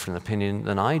have a different opinion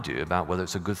than I do about whether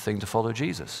it's a good thing to follow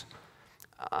Jesus.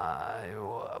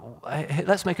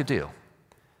 Let's make a deal.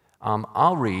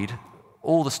 I'll read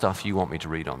all the stuff you want me to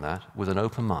read on that with an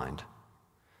open mind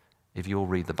if you'll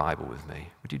read the Bible with me.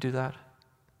 Would you do that?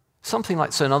 Something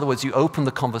like, so in other words, you open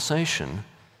the conversation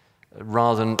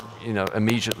rather than, you know,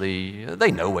 immediately,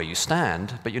 they know where you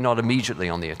stand, but you're not immediately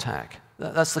on the attack.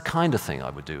 That's the kind of thing I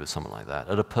would do with someone like that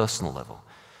at a personal level.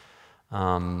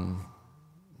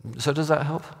 So does that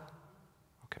help?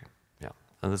 Okay, yeah.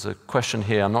 And there's a question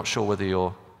here. I'm not sure whether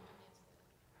you're...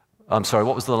 I'm sorry,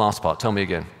 what was the last part? Tell me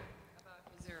again.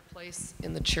 Is there a place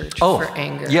in the church for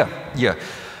anger? Yeah.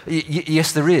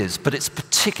 Yes, there is, but it's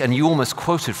particular, and you almost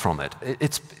quoted from it.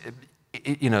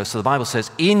 You know, so the Bible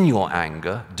says, in your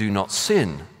anger, do not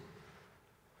sin.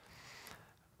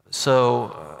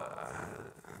 So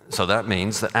that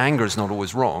means that anger is not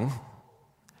always wrong.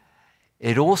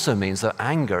 It also means that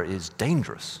anger is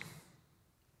dangerous.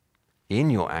 In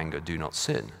your anger, do not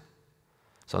sin.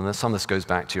 So some of this goes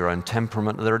back to your own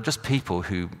temperament. There are just people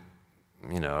who,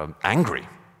 you know, are angry.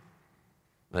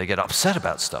 They get upset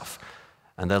about stuff.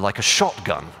 And they're like a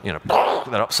shotgun, you know,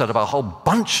 they're upset about a whole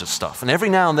bunch of stuff. And every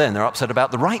now and then they're upset about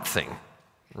the right thing,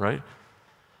 right?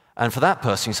 And for that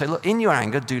person, you say, look, in your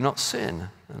anger, do not sin.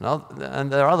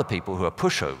 And there are other people who are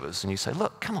pushovers, and you say,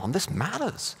 look, come on, this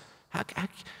matters.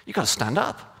 You've got to stand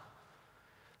up.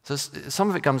 So some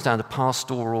of it comes down to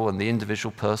pastoral and the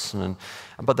individual person.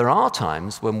 But there are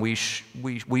times when we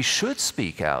should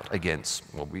speak out against,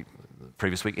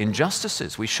 previous week,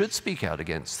 injustices. We should speak out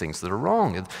against things that are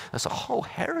wrong. And there's a whole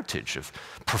heritage of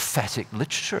prophetic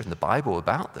literature in the Bible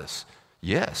about this.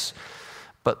 Yes,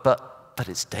 but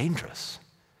it's dangerous.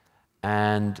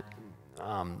 And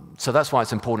so that's why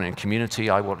it's important in community.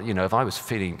 If I was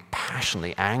feeling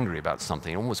passionately angry about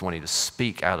something, almost wanting to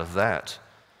speak out of that,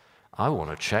 I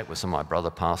want to check with some of my brother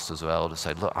pastors or elders to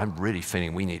say, look, I'm really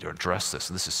feeling we need to address this,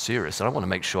 and this is serious. And I want to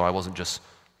make sure I wasn't just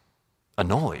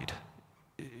annoyed,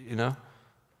 you know?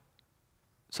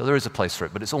 So there is a place for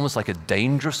it, but it's almost like a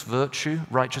dangerous virtue,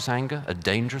 righteous anger, a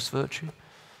dangerous virtue.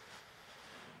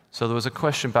 So there was a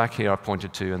question back here I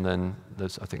pointed to, and then I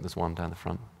think there's one down the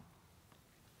front.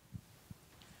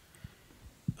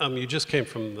 You just came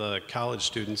from the college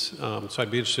students, so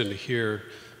I'd be interested to hear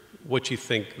what you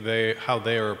think how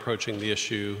they are approaching the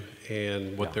issue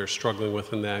and what they're struggling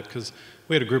with in that. Because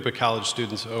we had a group of college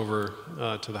students over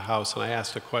to the house, and I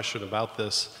asked a question about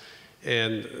this.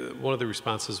 And one of the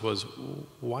responses was,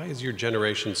 why is your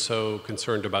generation so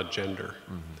concerned about gender?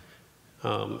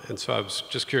 And so I was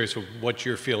just curious of what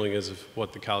your feeling is of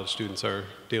what the college students are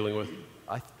dealing with.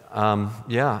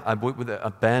 I work with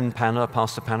Ben Panner,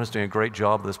 Pastor Panner's doing a great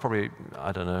job. There's probably,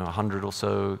 I don't know, 100 or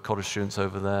so college students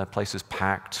over there. Place is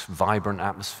packed, vibrant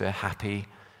atmosphere, happy,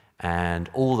 and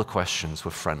all the questions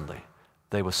were friendly.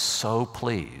 They were so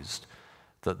pleased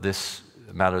that this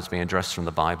matter is being addressed from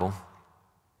the Bible.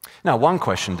 Now, one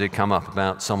question did come up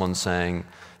about someone saying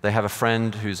they have a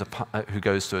friend who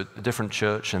goes to a different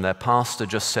church, and their pastor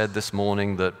just said this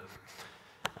morning that,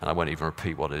 and I won't even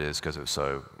repeat what it is because it was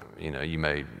so,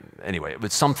 anyway, it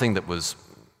was something that was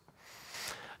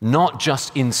not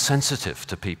just insensitive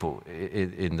to people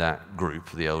in that group,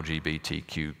 the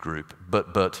LGBTQ group,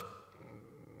 but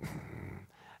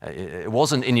it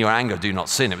wasn't in your anger, do not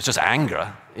sin. It was just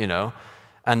anger,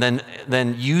 and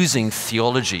then using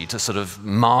theology to sort of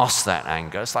mask that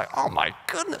anger. It's like, oh my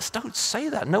goodness, don't say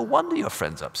that. No wonder your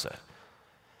friend's upset.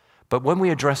 But when we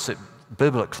address it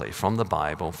biblically from the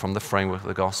Bible, from the framework of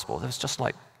the gospel, there's just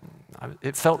like,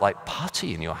 it felt like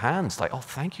putty in your hands, like, oh,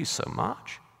 thank you so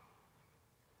much.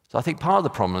 So I think part of the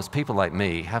problem is people like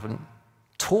me haven't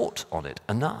taught on it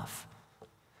enough.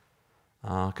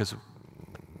 Because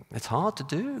it's hard to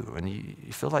do, and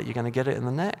you feel like you're going to get it in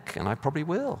the neck, and I probably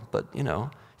will. But,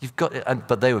 you've got it.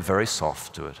 But they were very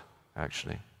soft to it,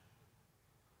 actually.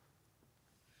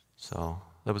 So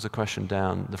there was a question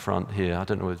down the front here. I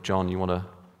don't know if, John, you want to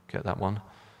get that one?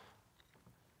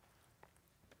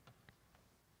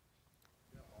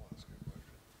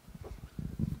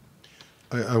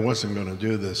 I wasn't going to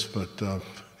do this, but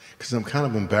because I'm kind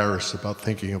of embarrassed about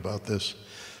thinking about this.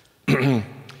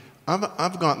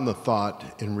 I've gotten the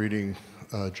thought in reading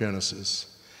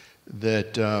Genesis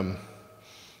that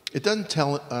it doesn't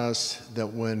tell us that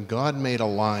when God made a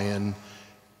lion,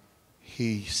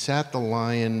 he sat the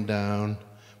lion down,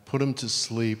 put him to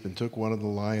sleep, and took one of the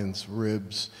lion's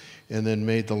ribs, and then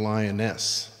made the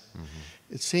lioness.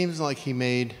 Mm-hmm. It seems like he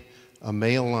made a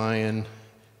male lion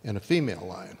and a female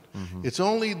lion. Mm-hmm. It's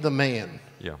only the man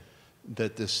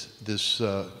that this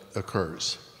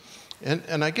occurs.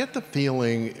 And I get the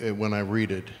feeling when I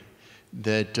read it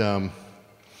that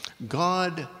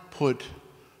God put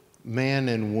man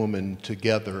and woman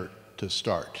together to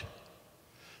start,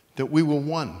 that we were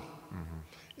one. Mm-hmm.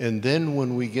 And then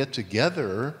when we get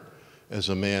together as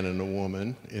a man and a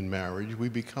woman in marriage, we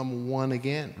become one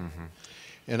again. Mm-hmm.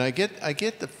 And I get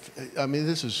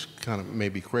this is kind of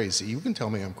maybe crazy. You can tell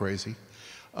me I'm crazy.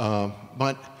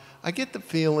 But I get the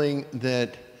feeling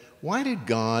that why did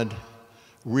God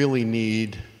really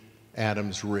need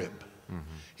Adam's rib? Mm-hmm.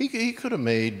 He could have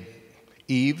made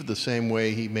Eve the same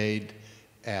way he made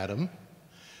Adam,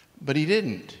 but he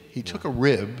didn't. He took a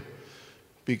rib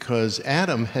because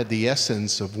Adam had the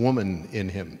essence of woman in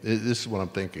him. This is what I'm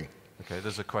thinking. Okay,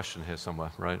 there's a question here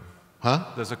somewhere, right? Huh?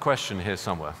 There's a question here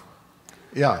somewhere.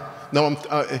 Yeah. No,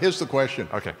 here's the question.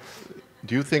 Okay.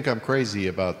 Do you think I'm crazy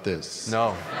about this?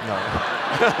 No.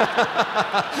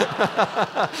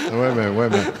 Wait a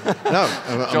minute. No,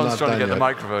 I'm John's not trying to get yet. the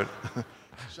microphone.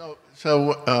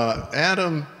 So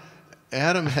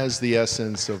Adam has the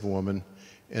essence of woman,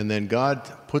 and then God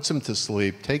puts him to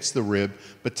sleep, takes the rib,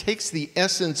 but takes the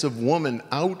essence of woman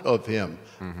out of him.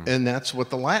 Mm-hmm. And that's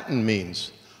what the Latin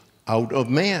means, out of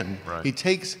man. Right. He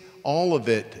takes all of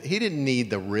it. He didn't need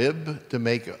the rib to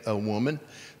make a woman,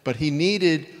 but he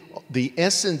needed the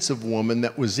essence of woman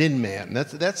that was in man.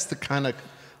 That's the kind of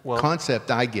concept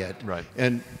I get. Right.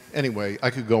 And anyway, I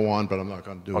could go on, but I'm not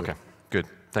going to do it. Okay, good.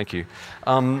 Thank you.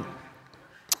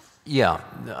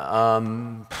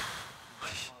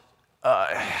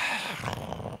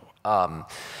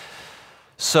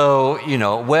 So,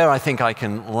 where I think I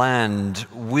can land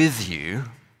with you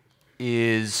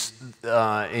is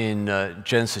in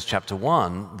Genesis chapter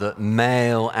 1, that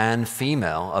male and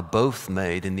female are both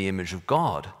made in the image of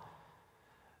God.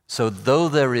 So though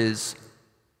there is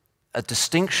a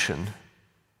distinction,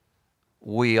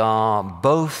 we are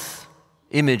both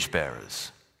image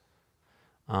bearers.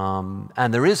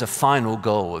 And there is a final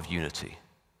goal of unity,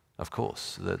 of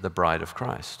course, the bride of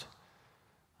Christ.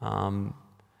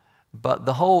 But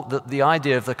the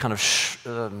idea of the kind of,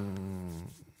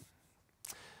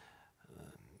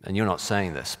 and you're not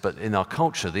saying this, but in our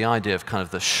culture, the idea of kind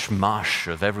of the shmush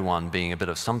of everyone being a bit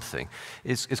of something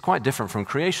is quite different from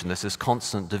creation. There's this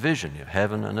constant division,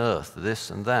 heaven and earth, this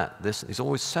and that. This is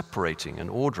always separating and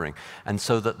ordering. And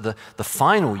so that the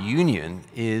final union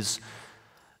is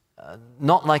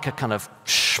not like a kind of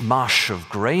schmush of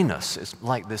grayness. It's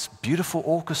like this beautiful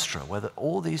orchestra where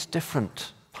all these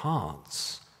different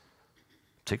parts,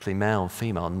 particularly male and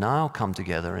female, now come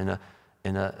together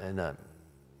in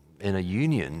a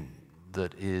union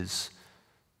that is,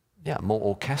 more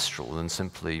orchestral than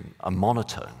simply a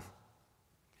monotone.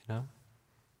 You know,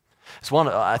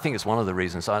 I think it's one of the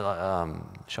reasons.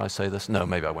 Shall I say this? No,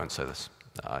 maybe I won't say this.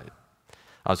 I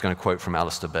was going to quote from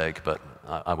Alistair Begg, but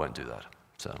I won't do that.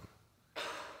 So,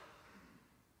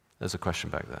 there's a question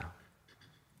back there.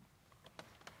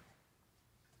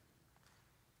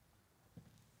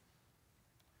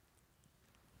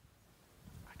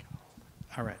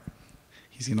 All right.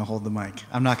 He's going to hold the mic.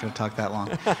 I'm not going to talk that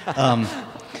long.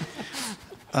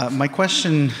 My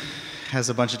question has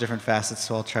a bunch of different facets,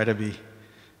 so I'll try to be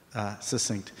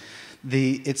succinct.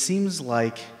 It seems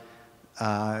like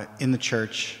in the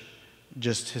church,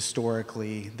 just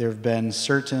historically, there have been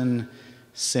certain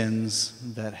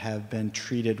sins that have been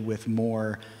treated with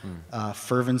more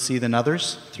fervency than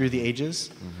others through the ages.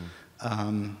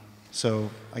 Mm-hmm. So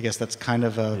I guess that's kind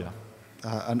of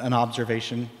an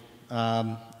observation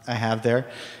I have there.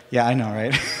 Yeah, I know,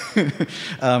 right?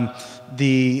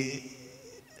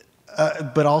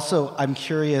 But also, I'm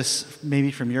curious,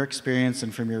 maybe from your experience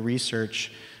and from your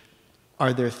research,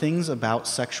 are there things about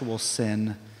sexual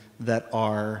sin that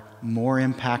are more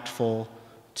impactful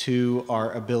to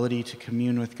our ability to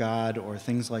commune with God, or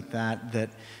things like that, that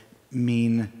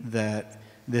mean that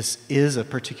this is a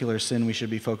particular sin we should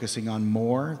be focusing on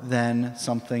more than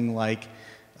something like,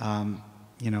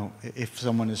 if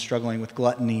someone is struggling with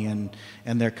gluttony and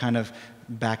they're kind of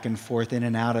back and forth in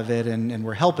and out of it, and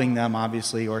we're helping them,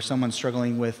 obviously, or someone's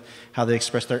struggling with how they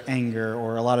express their anger,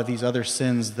 or a lot of these other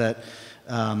sins that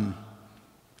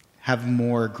have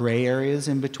more gray areas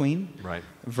in between, right,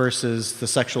 versus the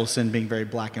sexual sin being very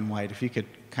black and white. If you could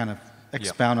kind of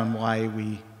expound on why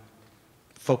we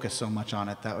focus so much on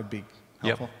it, that would be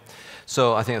helpful. Yep.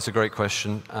 So I think that's a great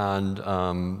question, and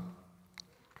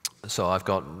so I've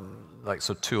got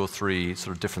two or three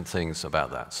sort of different things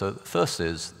about that. So the first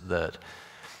is that,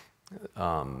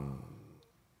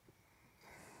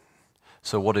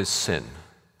 so what is sin?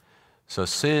 So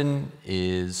sin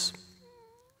is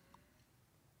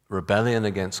rebellion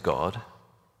against God.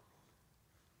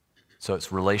 So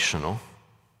it's relational.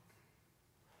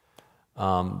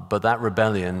 But that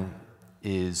rebellion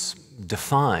is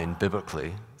defined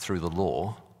biblically through the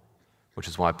law, which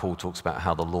is why Paul talks about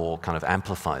how the law kind of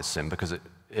amplifies sin, because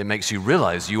it makes you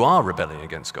realize you are rebelling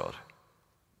against God,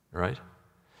 right?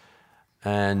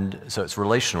 And so it's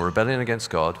relational, rebellion against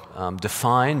God,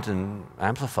 defined and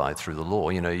amplified through the law.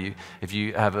 If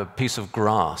you have a piece of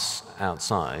grass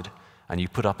outside and you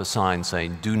put up a sign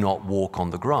saying, "Do not walk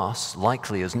on the grass,"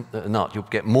 likely as not, you'll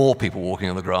get more people walking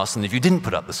on the grass than if you didn't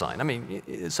put up the sign. I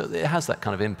mean, so it has that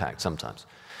kind of impact sometimes.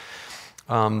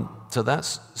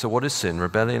 So what is sin?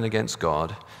 Rebellion against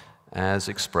God, as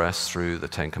expressed through the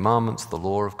Ten Commandments, the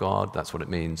law of God. That's what it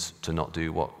means to not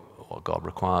do what God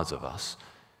requires of us.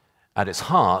 At its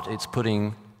heart, it's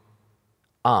putting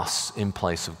us in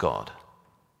place of God.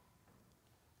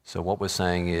 So what we're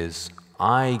saying is,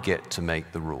 I get to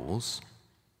make the rules.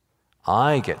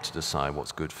 I get to decide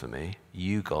what's good for me.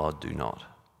 You, God, do not.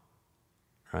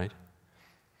 Right?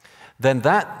 In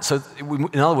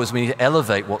other words, we need to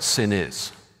elevate what sin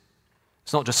is.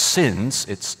 It's not just sins,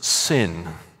 it's sin.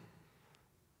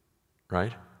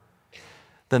 Right?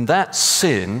 Then that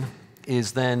sin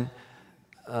is then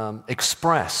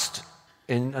expressed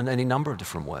in any number of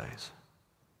different ways.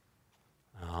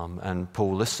 And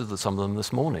Paul listed some of them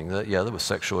this morning. That, there was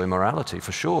sexual immorality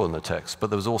for sure in the text, but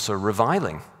there was also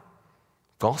reviling,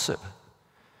 gossip.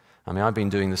 I mean, I've been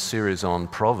doing this series on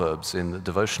Proverbs in the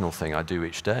devotional thing I do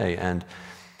each day, and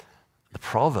the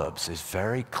Proverbs is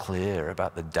very clear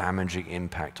about the damaging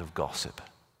impact of gossip.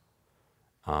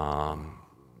 One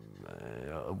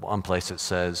place it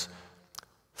says,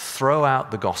 "Throw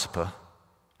out the gossiper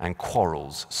and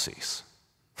quarrels cease."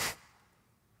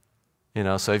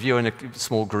 So if you're in a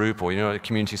small group or you're in a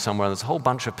community somewhere, there's a whole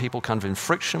bunch of people kind of in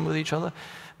friction with each other,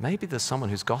 maybe there's someone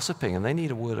who's gossiping and they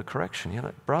need a word of correction. You're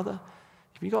like, "Brother,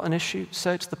 if you've got an issue,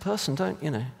 say it to the person, don't.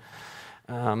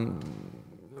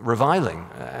 Reviling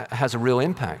has a real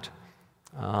impact.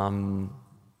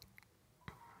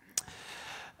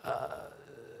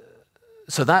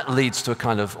 So that leads to a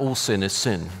kind of all sin is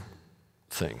sin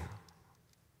thing.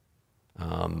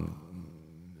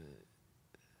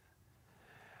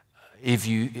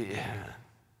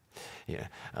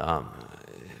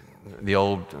 The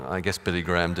old, I guess Billy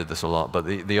Graham did this a lot, but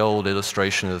the old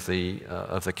illustration of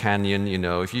the canyon,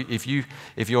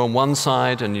 if you're on one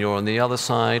side and you're on the other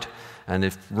side, and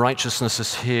if righteousness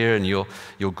is here and your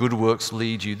good works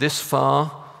lead you this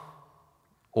far,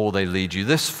 or they lead you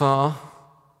this far,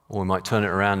 or we might turn it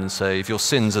around and say, if your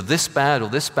sins are this bad or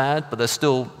this bad, but they're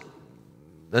still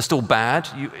bad,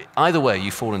 either way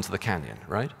you fall into the canyon,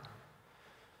 right?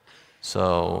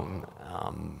 So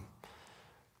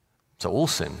all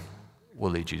sin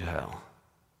will lead you to hell,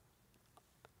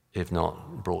 if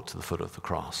not brought to the foot of the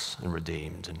cross and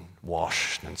redeemed and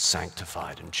washed and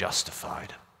sanctified and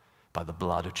justified by the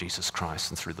blood of Jesus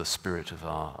Christ and through the Spirit of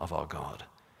our God.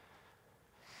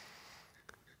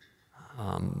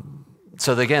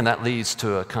 So again, that leads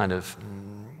to a kind of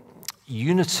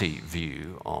unity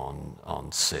view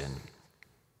on sin.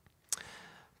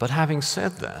 But having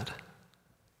said that,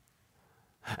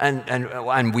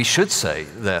 and we should say,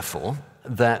 therefore,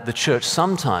 that the church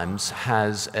sometimes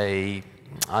has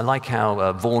I like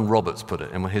how Vaughan Roberts put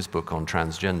it in his book on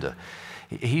transgender.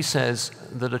 He says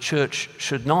that a church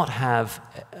should not have,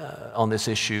 on this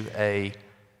issue, a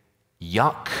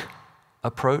yuck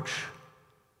approach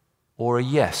or a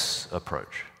yes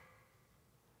approach.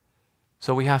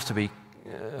 So we have to be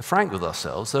frank with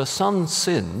ourselves. There are some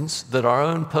sins that our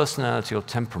own personality or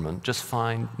temperament just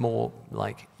find more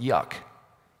like yuck.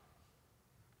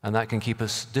 And that can keep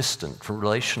us distant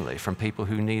relationally from people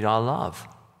who need our love.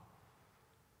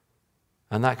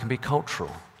 And that can be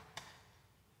cultural.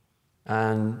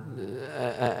 And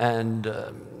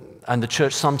the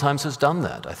church sometimes has done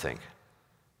that, I think.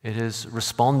 It has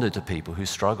responded to people who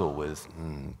struggle with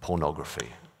pornography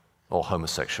or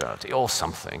homosexuality or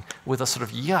something with a sort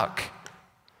of yuck.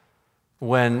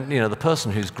 When, the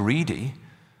person who's greedy,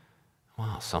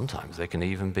 well, sometimes they can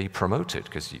even be promoted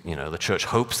because, the church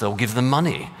hopes they'll give them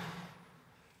money.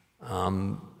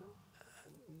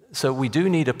 So we do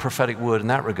need a prophetic word in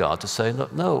that regard to say,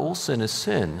 look, no, all sin is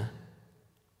sin.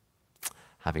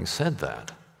 Having said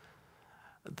that,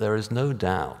 there is no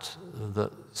doubt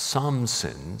that some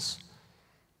sins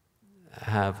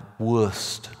have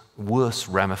worse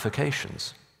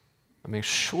ramifications. I mean,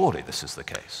 surely this is the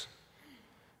case.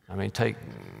 I mean, take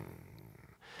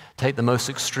the most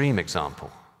extreme example.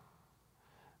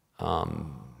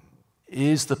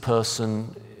 Is the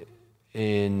person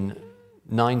in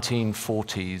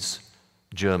 1940s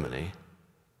Germany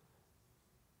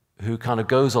who kind of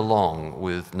goes along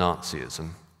with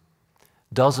Nazism,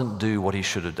 doesn't do what he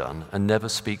should have done, and never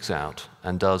speaks out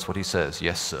and does what he says,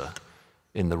 yes, sir,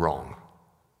 in the wrong?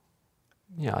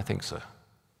 Yeah, I think so.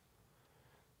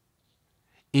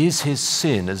 Is his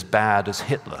sin as bad as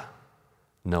Hitler?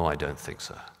 No, I don't think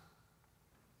so.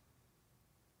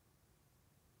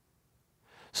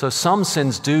 So some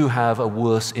sins do have a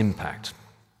worse impact.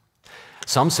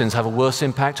 Some sins have a worse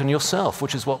impact on yourself,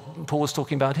 which is what Paul was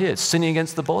talking about here. It's sinning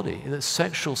against the body. That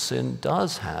sexual sin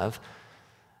does have,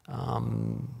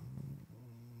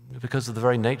 because of the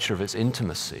very nature of its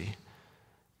intimacy,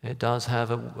 it does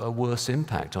have a worse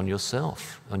impact on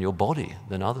yourself, on your body,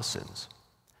 than other sins.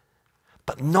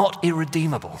 But not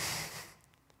irredeemable.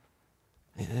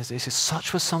 This is such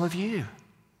for some of you.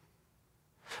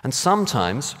 And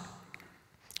sometimes,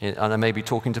 and I may be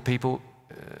talking to people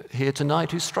here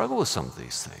tonight who struggle with some of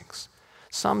these things.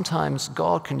 Sometimes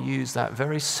God can use that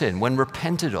very sin, when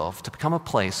repented of, to become a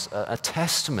place, a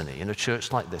testimony in a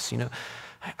church like this.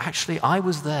 Actually, I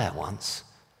was there once.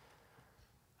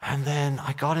 And then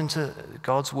I got into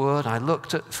God's word. I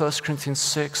looked at 1 Corinthians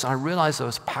 6. I realized there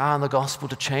was power in the gospel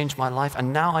to change my life,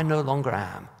 and now I no longer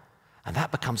am. And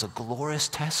that becomes a glorious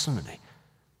testimony.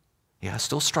 Yeah,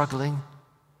 still struggling,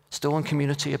 still in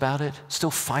community about it,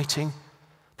 still fighting,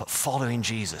 but following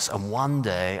Jesus. And one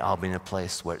day I'll be in a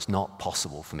place where it's not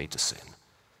possible for me to sin.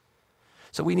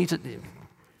 So we need to,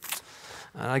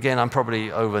 and again, I'm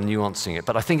probably over-nuancing it,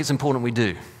 but I think it's important we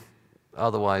do.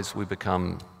 Otherwise we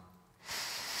become,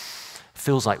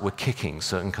 feels like we're kicking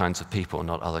certain kinds of people,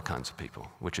 not other kinds of people,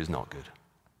 which is not good.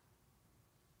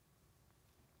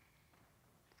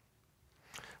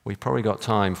 We've probably got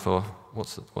time for,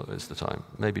 what is the time?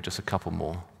 Maybe just a couple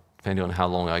more, depending on how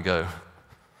long I go.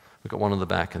 We've got one on the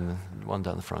back and then one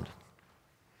down the front.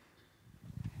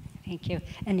 Thank you.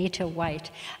 Anita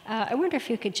White. I wonder if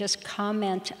you could just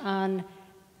comment on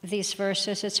these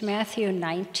verses. It's Matthew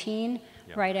 19,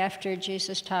 right after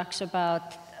Jesus talks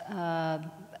about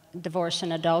divorce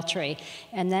and adultery.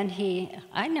 And then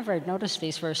I never noticed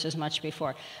these verses much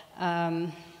before.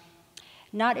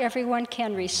 Not everyone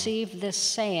can receive this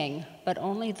saying, but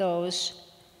only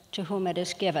those to whom it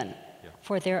is given.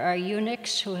 For there are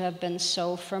eunuchs who have been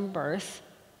so from birth,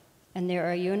 and there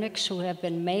are eunuchs who have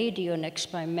been made eunuchs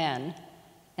by men,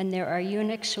 and there are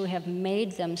eunuchs who have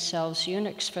made themselves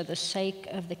eunuchs for the sake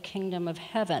of the kingdom of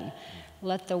heaven.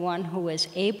 let the one who is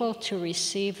able to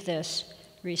receive this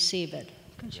receive it.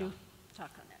 Could you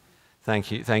talk on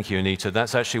that? Thank you, Anita.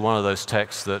 That's actually one of those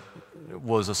texts that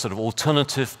was a sort of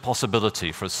alternative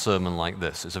possibility for a sermon like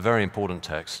this. It's a very important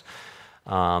text,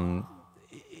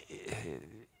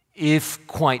 if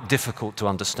quite difficult to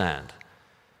understand.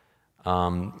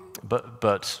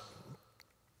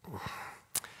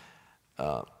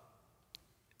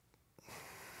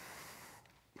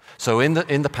 So in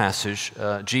the passage,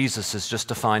 Jesus has just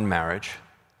defined marriage,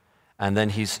 and then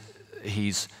he's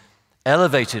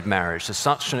elevated marriage to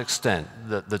such an extent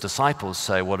that the disciples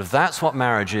say, well, if that's what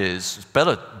marriage is, it's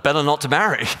better not to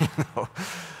marry.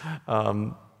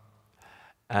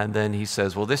 And then he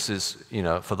says, well, this is,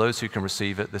 for those who can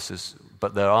receive it, this is,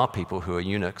 but there are people who are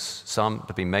eunuchs. Some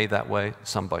have been made that way,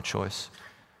 some by choice.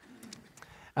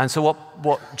 And so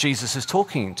what Jesus is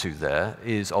talking to there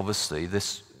is obviously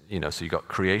this, so you've got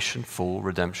creation, fall,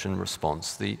 redemption,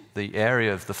 response, the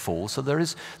area of the fall. So there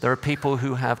are people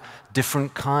who have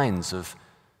different kinds of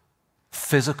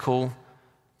physical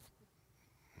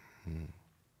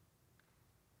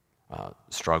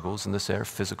struggles in this area,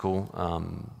 physical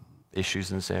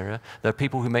issues in this area. There are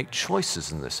people who make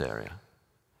choices in this area.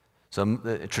 So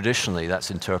traditionally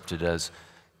that's interpreted as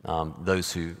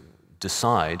those who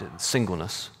decide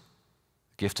singleness,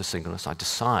 gift of singleness. I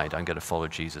decide I'm going to follow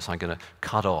Jesus. I'm going to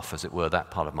cut off, as it were,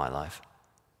 that part of my life.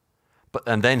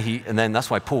 And then that's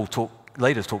why Paul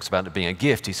later talks about it being a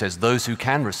gift. He says those who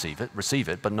can receive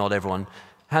it, but not everyone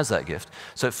has that gift.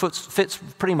 So it fits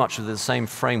pretty much with the same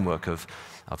framework of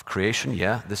creation.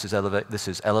 Yeah, this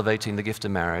is elevating the gift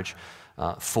of marriage.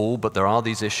 Fall, but there are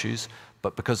these issues.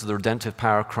 But because of the redemptive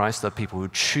power of Christ, there are people who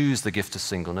choose the gift of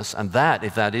singleness, and that,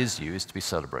 if that is you, is to be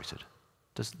celebrated.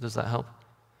 Does that help?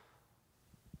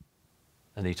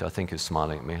 Anita, I think, is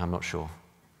smiling at me. I'm not sure.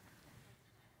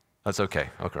 That's okay.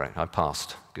 Okay, right. I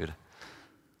passed. Good.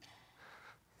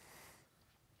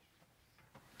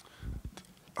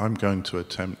 I'm going to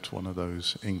attempt one of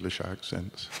those English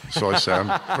accents. So I say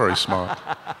I'm very smart.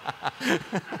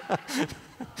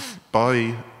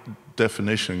 By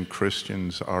definition,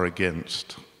 Christians are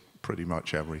against pretty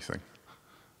much everything.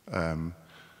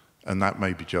 And that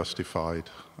may be justified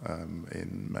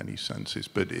in many senses.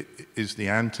 But it is the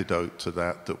antidote to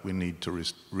that we need to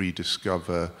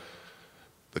rediscover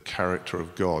the character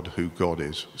of God, who God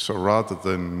is. So rather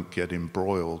than get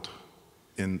embroiled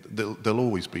in, there'll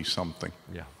always be something.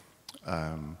 Yeah.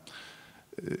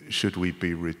 Should we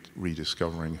be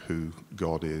rediscovering who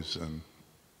God is and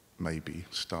maybe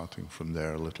starting from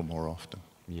there a little more often?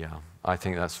 Yeah, I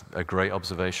think that's a great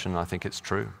observation. I think it's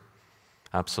true.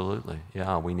 Absolutely.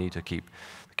 Yeah, we need to keep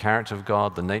the character of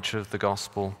God, the nature of the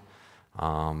gospel.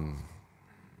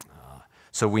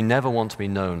 So we never want to be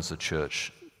known as a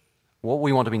church. What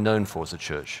we want to be known for as a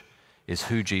church is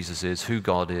who Jesus is, who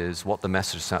God is, what the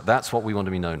message is. That's what we want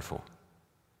to be known for.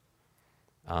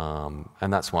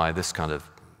 And that's why this kind of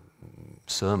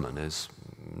sermon is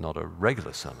not a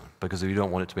regular sermon, because we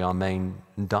don't want it to be our main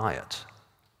diet.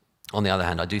 On the other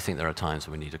hand, I do think there are times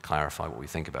when we need to clarify what we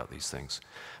think about these things.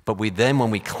 But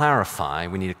when we clarify,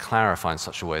 we need to clarify in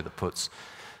such a way that puts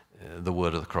the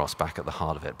word of the cross back at the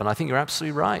heart of it. But I think you're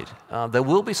absolutely right. There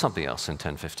will be something else in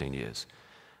 10, 15 years.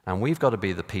 And we've got to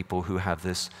be the people who have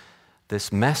this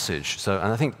message.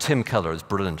 And I think Tim Keller is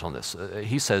brilliant on this.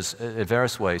 He says, in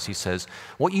various ways, he says,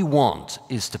 what you want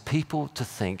is to people to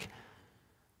think,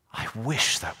 I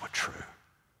wish that were true.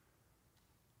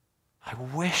 I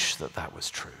wish that was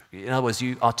true. In other words,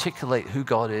 you articulate who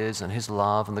God is and his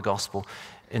love and the gospel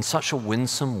in such a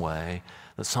winsome way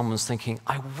that someone's thinking,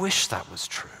 I wish that was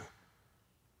true.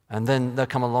 And then they'll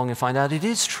come along and find out it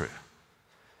is true.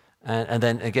 And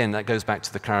then, again, that goes back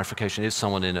to the clarification, is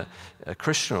someone in a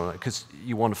Christian or not? Because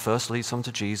you want to first lead someone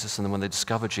to Jesus, and then when they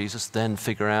discover Jesus, then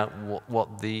figure out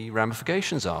what the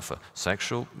ramifications are for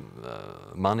sexual,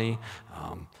 money,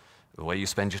 the way you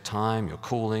spend your time, your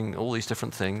calling, all these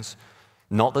different things.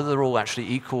 Not that they're all actually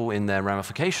equal in their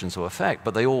ramifications or effect,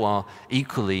 but they all are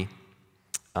equally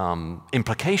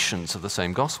implications of the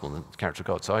same gospel and the character of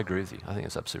God. So I agree with you. I think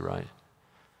that's absolutely right.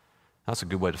 That's a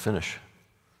good way to finish.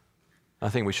 I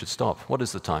think we should stop. What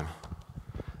is the time?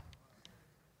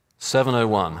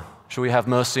 7:01. Shall we have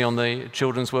mercy on the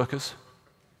children's workers?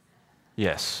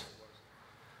 Yes.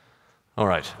 All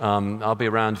right. I'll be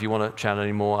around if you want to chat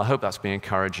anymore. I hope that's been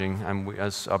encouraging. And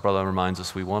as our brother reminds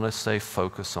us, we want to stay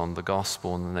focused on the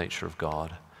gospel and the nature of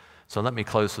God. So let me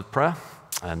close with prayer,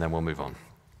 and then we'll move on.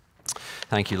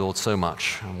 Thank you, Lord, so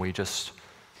much. And we just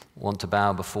want to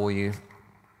bow before you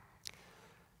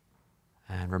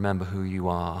and remember who you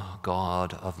are,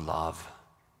 God of love,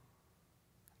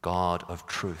 God of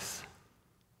truth,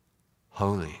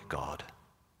 holy God,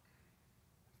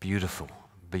 beautiful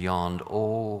beyond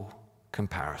all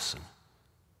comparison,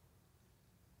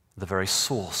 the very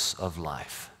source of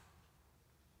life.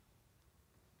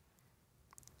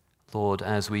 Lord,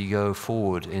 as we go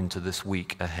forward into this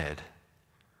week ahead,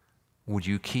 would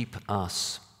you keep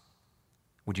us,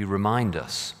 would you remind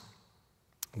us,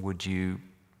 would you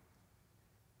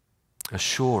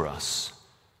assure us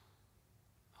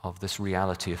of this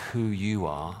reality of who you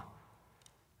are,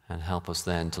 and help us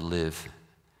then to live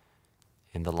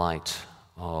in the light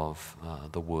of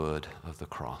the word of the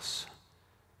cross.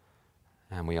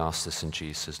 And we ask this in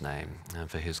Jesus' name and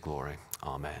for his glory.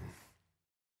 Amen.